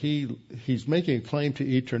that he's making a claim to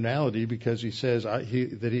eternality because he says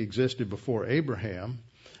that he existed before Abraham.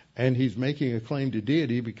 And he's making a claim to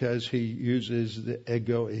deity because he uses the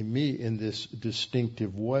ego eimi in this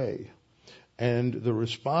distinctive way. And the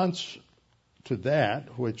response to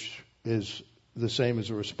that, which is the same as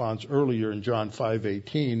the response earlier in John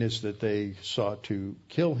 5:18, is that they sought to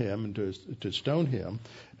kill him and to stone him,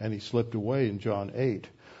 and he slipped away in John 8.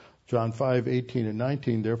 John 5:18 and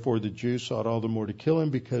 19, therefore the Jews sought all the more to kill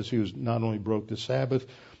him because he was not only broke the Sabbath,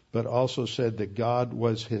 but also said that God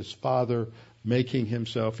was his Father, making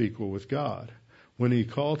himself equal with God. When he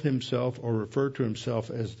called himself or referred to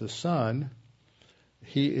himself as the Son,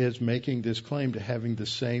 he is making this claim to having the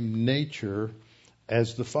same nature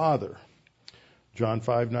as the Father. John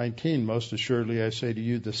 5:19, most assuredly I say to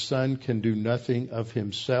you, the Son can do nothing of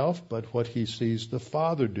himself, but what he sees the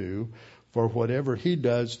Father do. For whatever he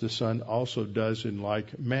does, the Son also does in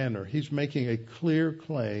like manner. He's making a clear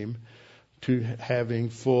claim to having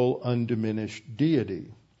full undiminished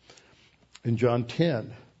deity. In John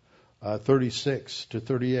 10:36 to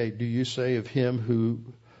 38, do you say of him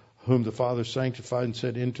whom the Father sanctified and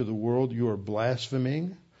sent into the world, you are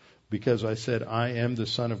blaspheming, because I said, I am the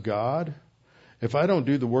Son of God? If I don't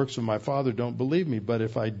do the works of my Father, don't believe me. But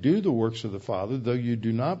if I do the works of the Father, though you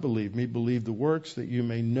do not believe me, believe the works, that you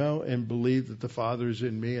may know and believe that the Father is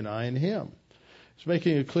in me and I in him. He's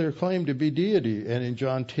making a clear claim to be deity. And in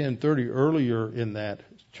John 10:30, earlier in that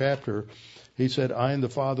chapter, he said, I and the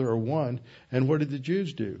Father are one. And what did the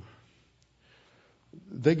Jews do?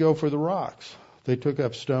 They go for the rocks. They took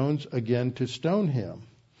up stones again to stone him.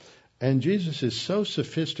 And Jesus is so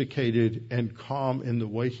sophisticated and calm in the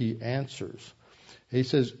way he answers. He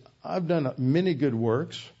says, I've done many good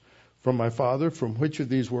works from my Father. From which of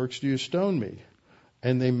these works do you stone me?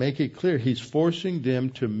 And they make it clear. He's forcing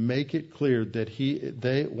them to make it clear that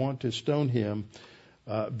they want to stone him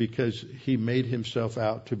because he made himself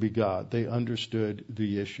out to be God. They understood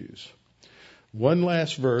the issues. One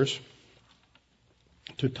last verse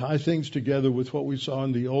to tie things together with what we saw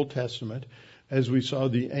in the Old Testament, as we saw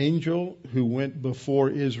the angel who went before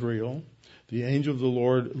Israel, the angel of the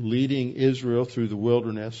Lord leading Israel through the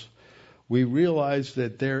wilderness. We realize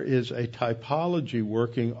that there is a typology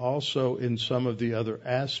working also in some of the other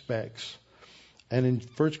aspects. And in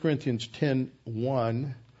 1 Corinthians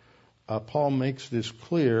 10:1, Paul makes this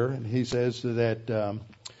clear, and he says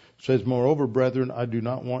moreover, brethren, I do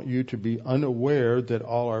not want you to be unaware that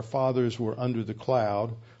all our fathers were under the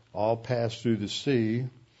cloud, all passed through the sea,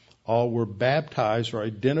 all were baptized or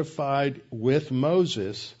identified with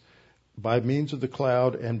Moses by means of the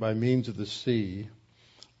cloud and by means of the sea.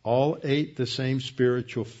 All ate the same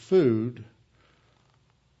spiritual food,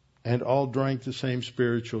 and all drank the same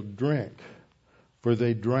spiritual drink, for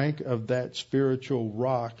they drank of that spiritual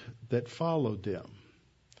rock that followed them.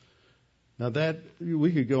 Now that,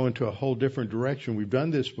 we could go into a whole different direction. We've done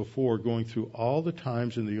this before, going through all the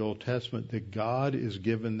times in the Old Testament that God is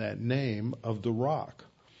given that name of the rock.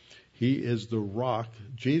 He is the rock.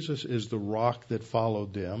 Jesus is the rock that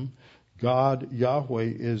followed them. God, Yahweh,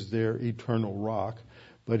 is their eternal rock.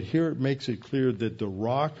 But here it makes it clear that the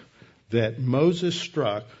rock that Moses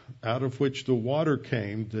struck, out of which the water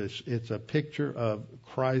came, it's a picture of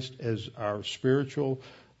Christ as our spiritual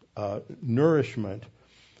nourishment,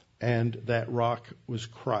 and that rock was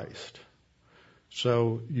Christ.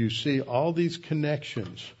 So you see all these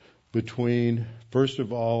connections between, first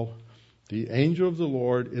of all, the angel of the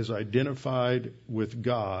Lord is identified with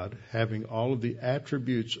God, having all of the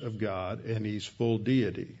attributes of God, and he's full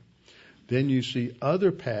deity. Then you see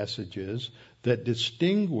other passages that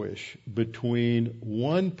distinguish between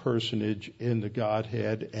one personage in the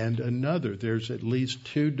Godhead and another. There's at least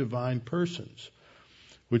two divine persons,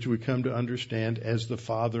 which we come to understand as the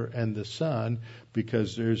Father and the Son,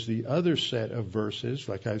 because there's the other set of verses,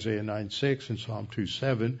 like Isaiah 9:6 and Psalm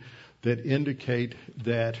 2:7, that indicate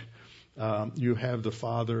that you have the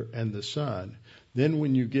Father and the Son. Then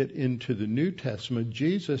when you get into the New Testament,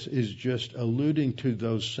 Jesus is just alluding to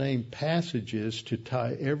those same passages to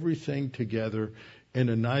tie everything together in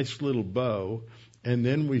a nice little bow. And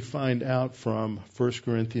then we find out from 1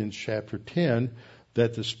 Corinthians chapter 10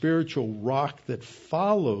 that the spiritual rock that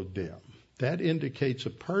followed them, that indicates a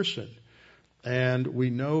person. And we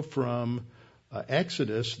know from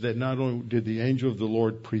Exodus that not only did the angel of the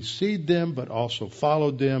Lord precede them, but also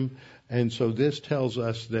followed them. And so this tells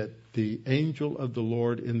us that the angel of the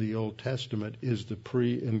Lord in the Old Testament is the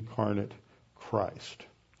pre-incarnate Christ.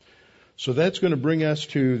 So that's going to bring us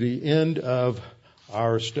to the end of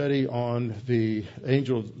our study on the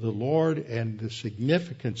angel of the Lord and the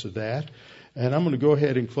significance of that. And I'm going to go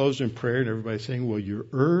ahead and close in prayer, and everybody's saying, well, you're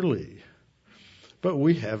early. But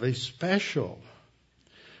we have a special.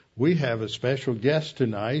 We have a special guest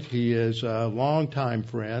tonight. He is a longtime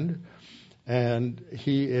friend, and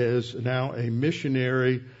he is now a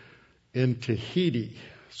missionary in Tahiti.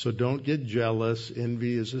 So don't get jealous.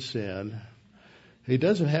 Envy is a sin. He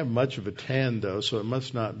doesn't have much of a tan, though, so it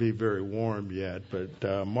must not be very warm yet.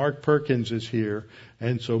 But Mark Perkins is here,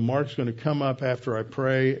 and so Mark's going to come up after I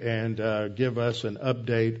pray and give us an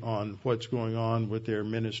update on what's going on with their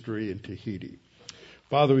ministry in Tahiti.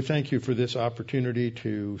 Father, we thank you for this opportunity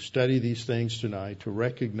to study these things tonight, to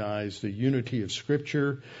recognize the unity of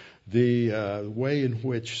Scripture, the way in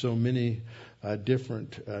which so many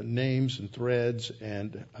different names and threads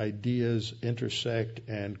and ideas intersect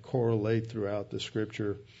and correlate throughout the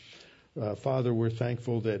Scripture. Father, we're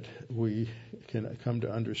thankful that we can come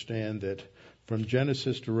to understand that from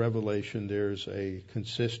Genesis to Revelation there's a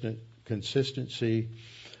consistency,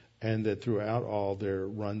 and that throughout all there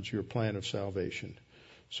runs your plan of salvation.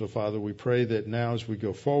 So, Father, we pray that now as we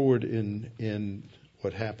go forward in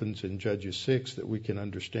what happens in Judges 6, that we can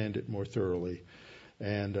understand it more thoroughly.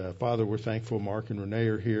 And, Father, we're thankful Mark and Renee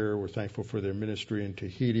are here. We're thankful for their ministry in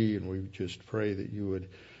Tahiti, and we just pray that you would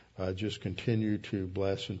just continue to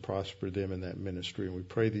bless and prosper them in that ministry. And we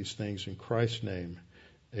pray these things in Christ's name.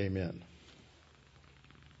 Amen.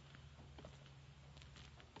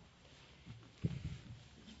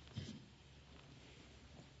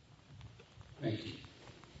 Thank you.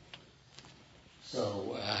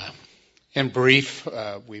 So, in brief,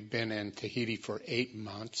 we've been in Tahiti for 8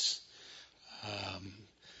 months.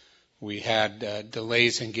 We had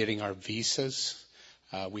delays in getting our visas.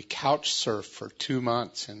 We couch surfed for 2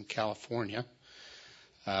 months in California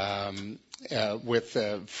with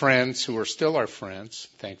friends who are still our friends,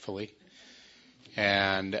 thankfully.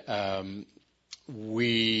 And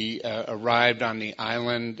we arrived on the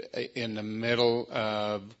island in the middle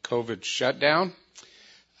of COVID shutdown.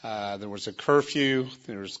 There was a curfew,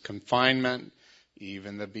 there was confinement,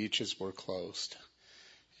 even the beaches were closed.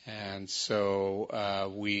 And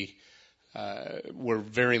so we were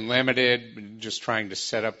very limited, just trying to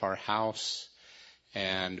set up our house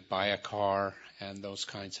and buy a car and those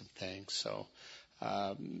kinds of things. So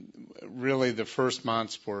really the first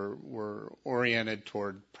months were oriented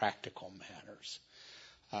toward practical matters.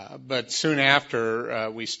 But soon after,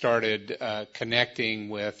 we started connecting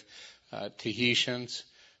with Tahitians.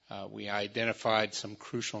 We identified some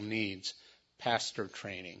crucial needs, pastor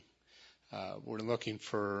training. We're looking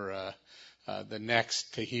for the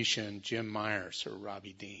next Tahitian Jim Myers or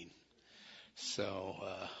Robbie Dean. So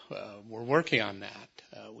we're working on that.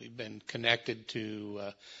 We've been connected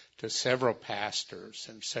to several pastors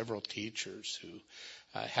and several teachers who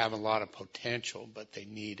have a lot of potential, but they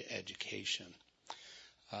need education.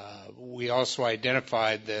 We also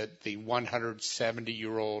identified that the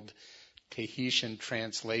 170-year-old Tahitian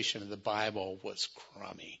translation of the Bible was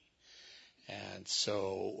crummy. And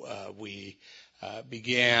so we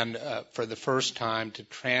began for the first time to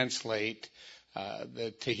translate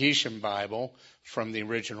the Tahitian Bible from the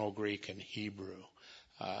original Greek and Hebrew.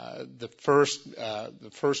 The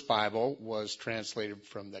first Bible was translated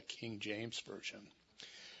from the King James Version.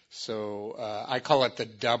 So I call it the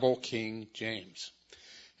double King James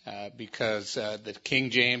because the King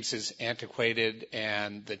James is antiquated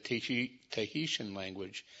and the Tahitian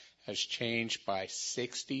language has changed by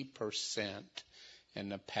 60% in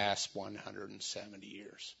the past 170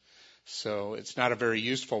 years. So it's not a very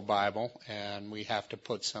useful Bible, and we have to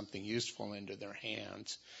put something useful into their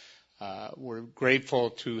hands. We're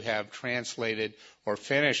grateful to have translated or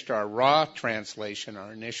finished our raw translation,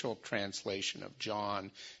 our initial translation of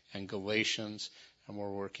John and Galatians, and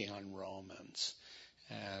we're working on Romans.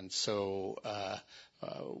 And so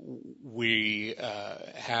we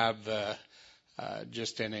have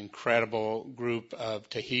just an incredible group of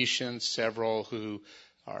Tahitians, several who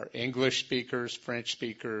are English speakers, French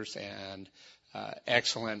speakers, and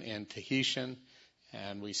excellent in Tahitian.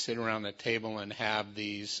 And we sit around the table and have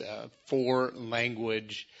these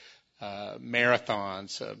 4-language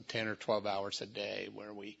marathons of 10 or 12 hours a day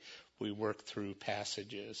where we work through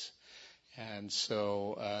passages. And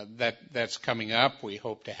so that's coming up. We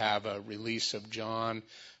hope to have a release of John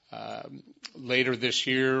later this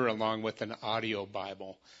year, along with an audio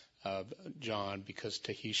Bible of John, because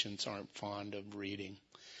Tahitians aren't fond of reading.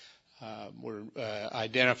 We're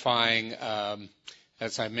identifying,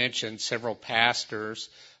 as I mentioned, several pastors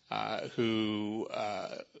who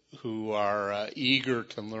are eager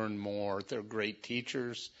to learn more. They're great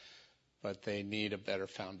teachers, but they need a better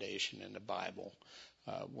foundation in the Bible.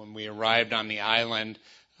 When we arrived on the island,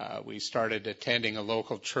 we started attending a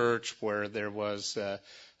local church where there was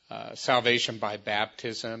salvation by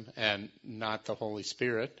baptism and not the Holy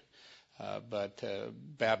Spirit, but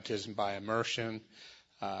baptism by immersion.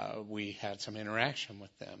 We had some interaction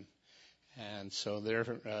with them. And so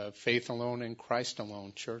they're faith alone in Christ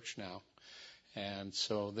alone church now. And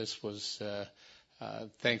so this was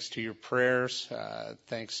thanks to your prayers,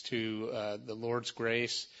 thanks to the Lord's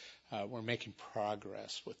grace, we're making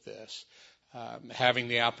progress with this. Having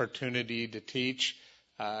the opportunity to teach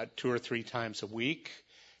 2 or 3 times a week,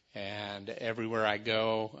 and everywhere I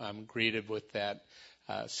go, I'm greeted with that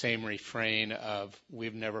same refrain of,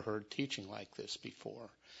 we've never heard teaching like this before.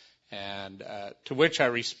 And to which I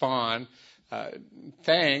respond,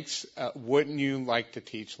 thanks, wouldn't you like to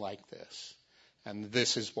teach like this? And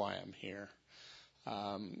this is why I'm here.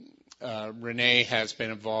 Renee has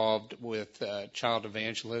been involved with child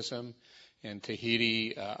evangelism in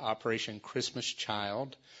Tahiti. Operation Christmas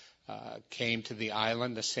Child came to the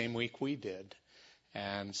island the same week we did.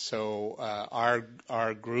 And so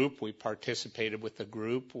our group, we participated with a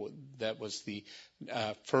group that was the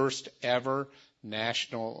first ever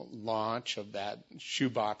national launch of that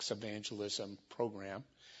shoebox evangelism program.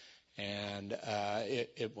 And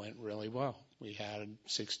it went really well. We had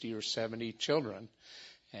 60 or 70 children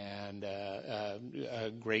and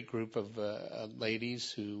a great group of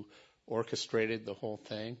ladies who orchestrated the whole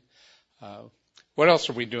thing. What else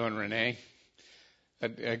are we doing, Renee?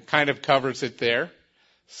 It kind of covers it there.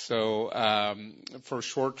 So for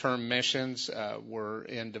short-term missions, we're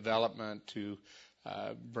in development to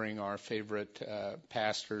bring our favorite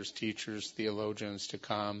pastors, teachers, theologians to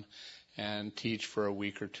come and teach for a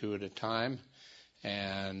week or 2 at a time,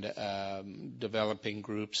 and developing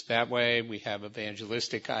groups that way. We have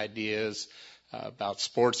evangelistic ideas about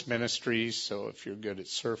sports ministries. So if you're good at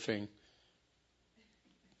surfing,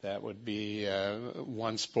 that would be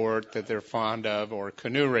one sport that they're fond of, or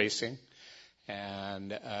canoe racing.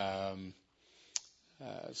 And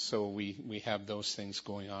so we have those things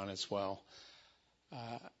going on as well.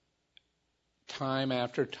 Time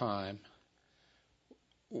after time,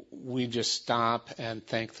 we just stop and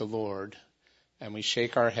thank the Lord, and we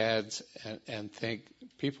shake our heads and think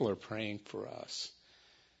people are praying for us.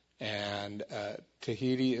 And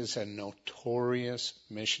Tahiti is a notorious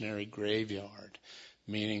missionary graveyard,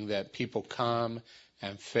 meaning that people come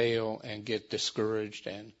and fail and get discouraged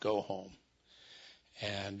and go home.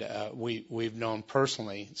 And we've known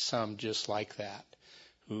personally some just like that,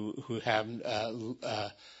 who have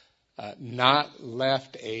not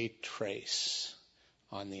left a trace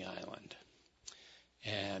on the island.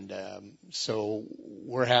 And so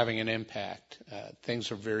we're having an impact.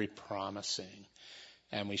 Things are very promising.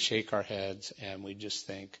 And we shake our heads and we just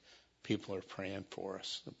think people are praying for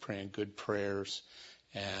us. They're praying good prayers.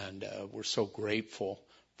 And we're so grateful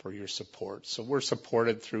for your support. So we're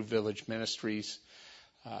supported through Village Ministries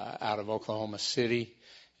out of Oklahoma City.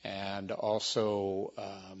 And also,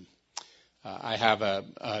 I have a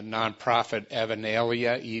nonprofit,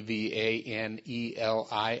 Evanelia, Evanelia,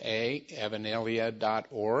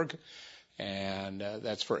 evanelia.org, and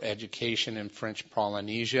that's for education in French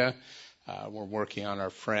Polynesia. We're working on our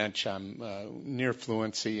French. I'm near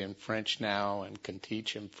fluency in French now and can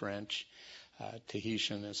teach in French.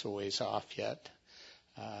 Tahitian is a ways off yet.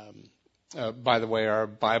 By the way, our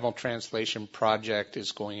Bible translation project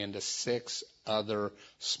is going into 6 other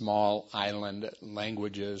small island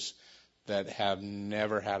languages that have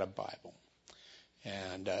never had a Bible.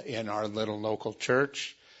 And in our little local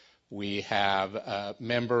church, we have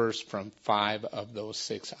members from 5 of those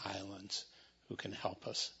 6 islands who can help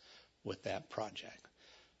us with that project.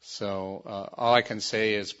 So all I can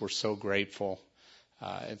say is we're so grateful.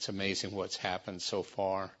 It's amazing what's happened so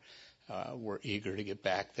far. We're eager to get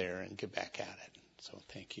back there and get back at it. So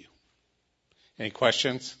thank you. Any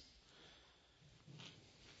questions?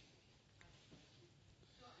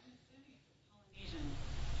 So I'm assuming it's a Polynesian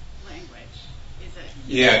language. Is it?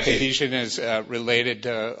 Yeah, Tahitian is related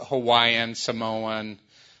to Hawaiian, Samoan,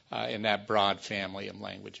 in that broad family of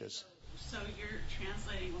languages. So your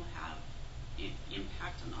translating will have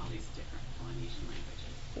impact on all these different Polynesian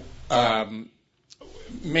languages?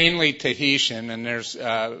 Mainly Tahitian, and there's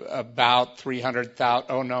about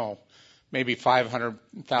 300,000, maybe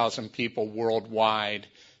 500,000 people worldwide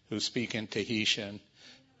who speak in Tahitian.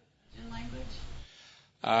 In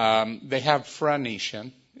language? They have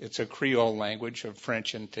Phoenician. It's a Creole language of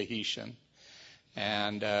French and Tahitian.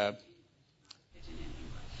 And Pidgin in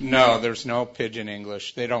English? no, there's no Pidgin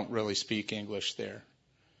English. They don't really speak English there.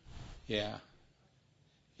 Yeah.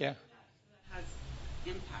 That has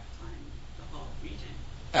impact on the whole region.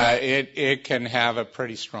 It can have a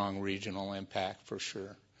pretty strong regional impact for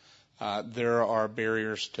sure. There are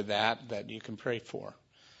barriers to that you can pray for.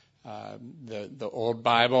 The old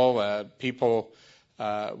Bible, people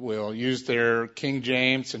will use their King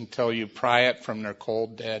James until you pry it from their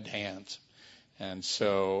cold, dead hands. And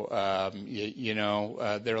so,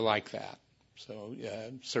 they're like that. So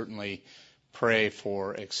certainly pray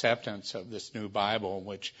for acceptance of this new Bible,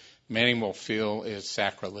 which many will feel is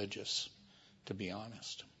sacrilegious, to be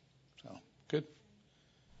honest. So, good.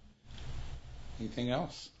 Anything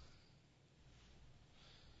else?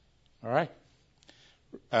 All right.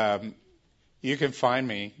 You can find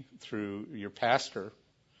me through your pastor,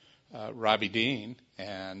 Robbie Dean,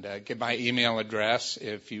 and get my email address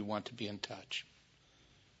if you want to be in touch.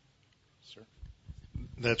 Sir?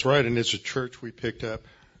 That's right, and as a church, we picked up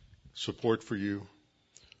support for you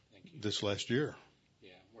this last year.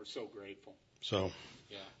 Yeah, we're so grateful. So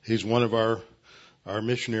Yeah. he's one of our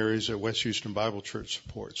missionaries at West Houston Bible Church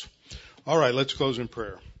supports. All right, let's close in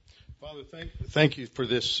prayer. Father, thank you for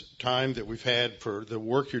this time that we've had, for the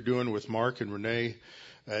work you're doing with Mark and Renee.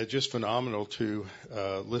 Just phenomenal to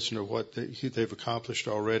listen to what they've accomplished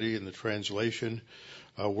already in the translation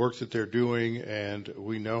work that they're doing, and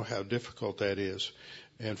we know how difficult that is.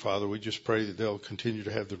 And Father, we just pray that they'll continue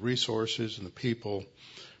to have the resources and the people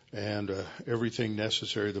and everything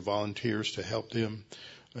necessary, the volunteers to help them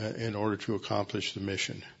in order to accomplish the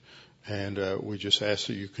mission. And we just ask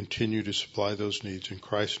that you continue to supply those needs in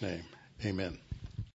Christ's name. Amen.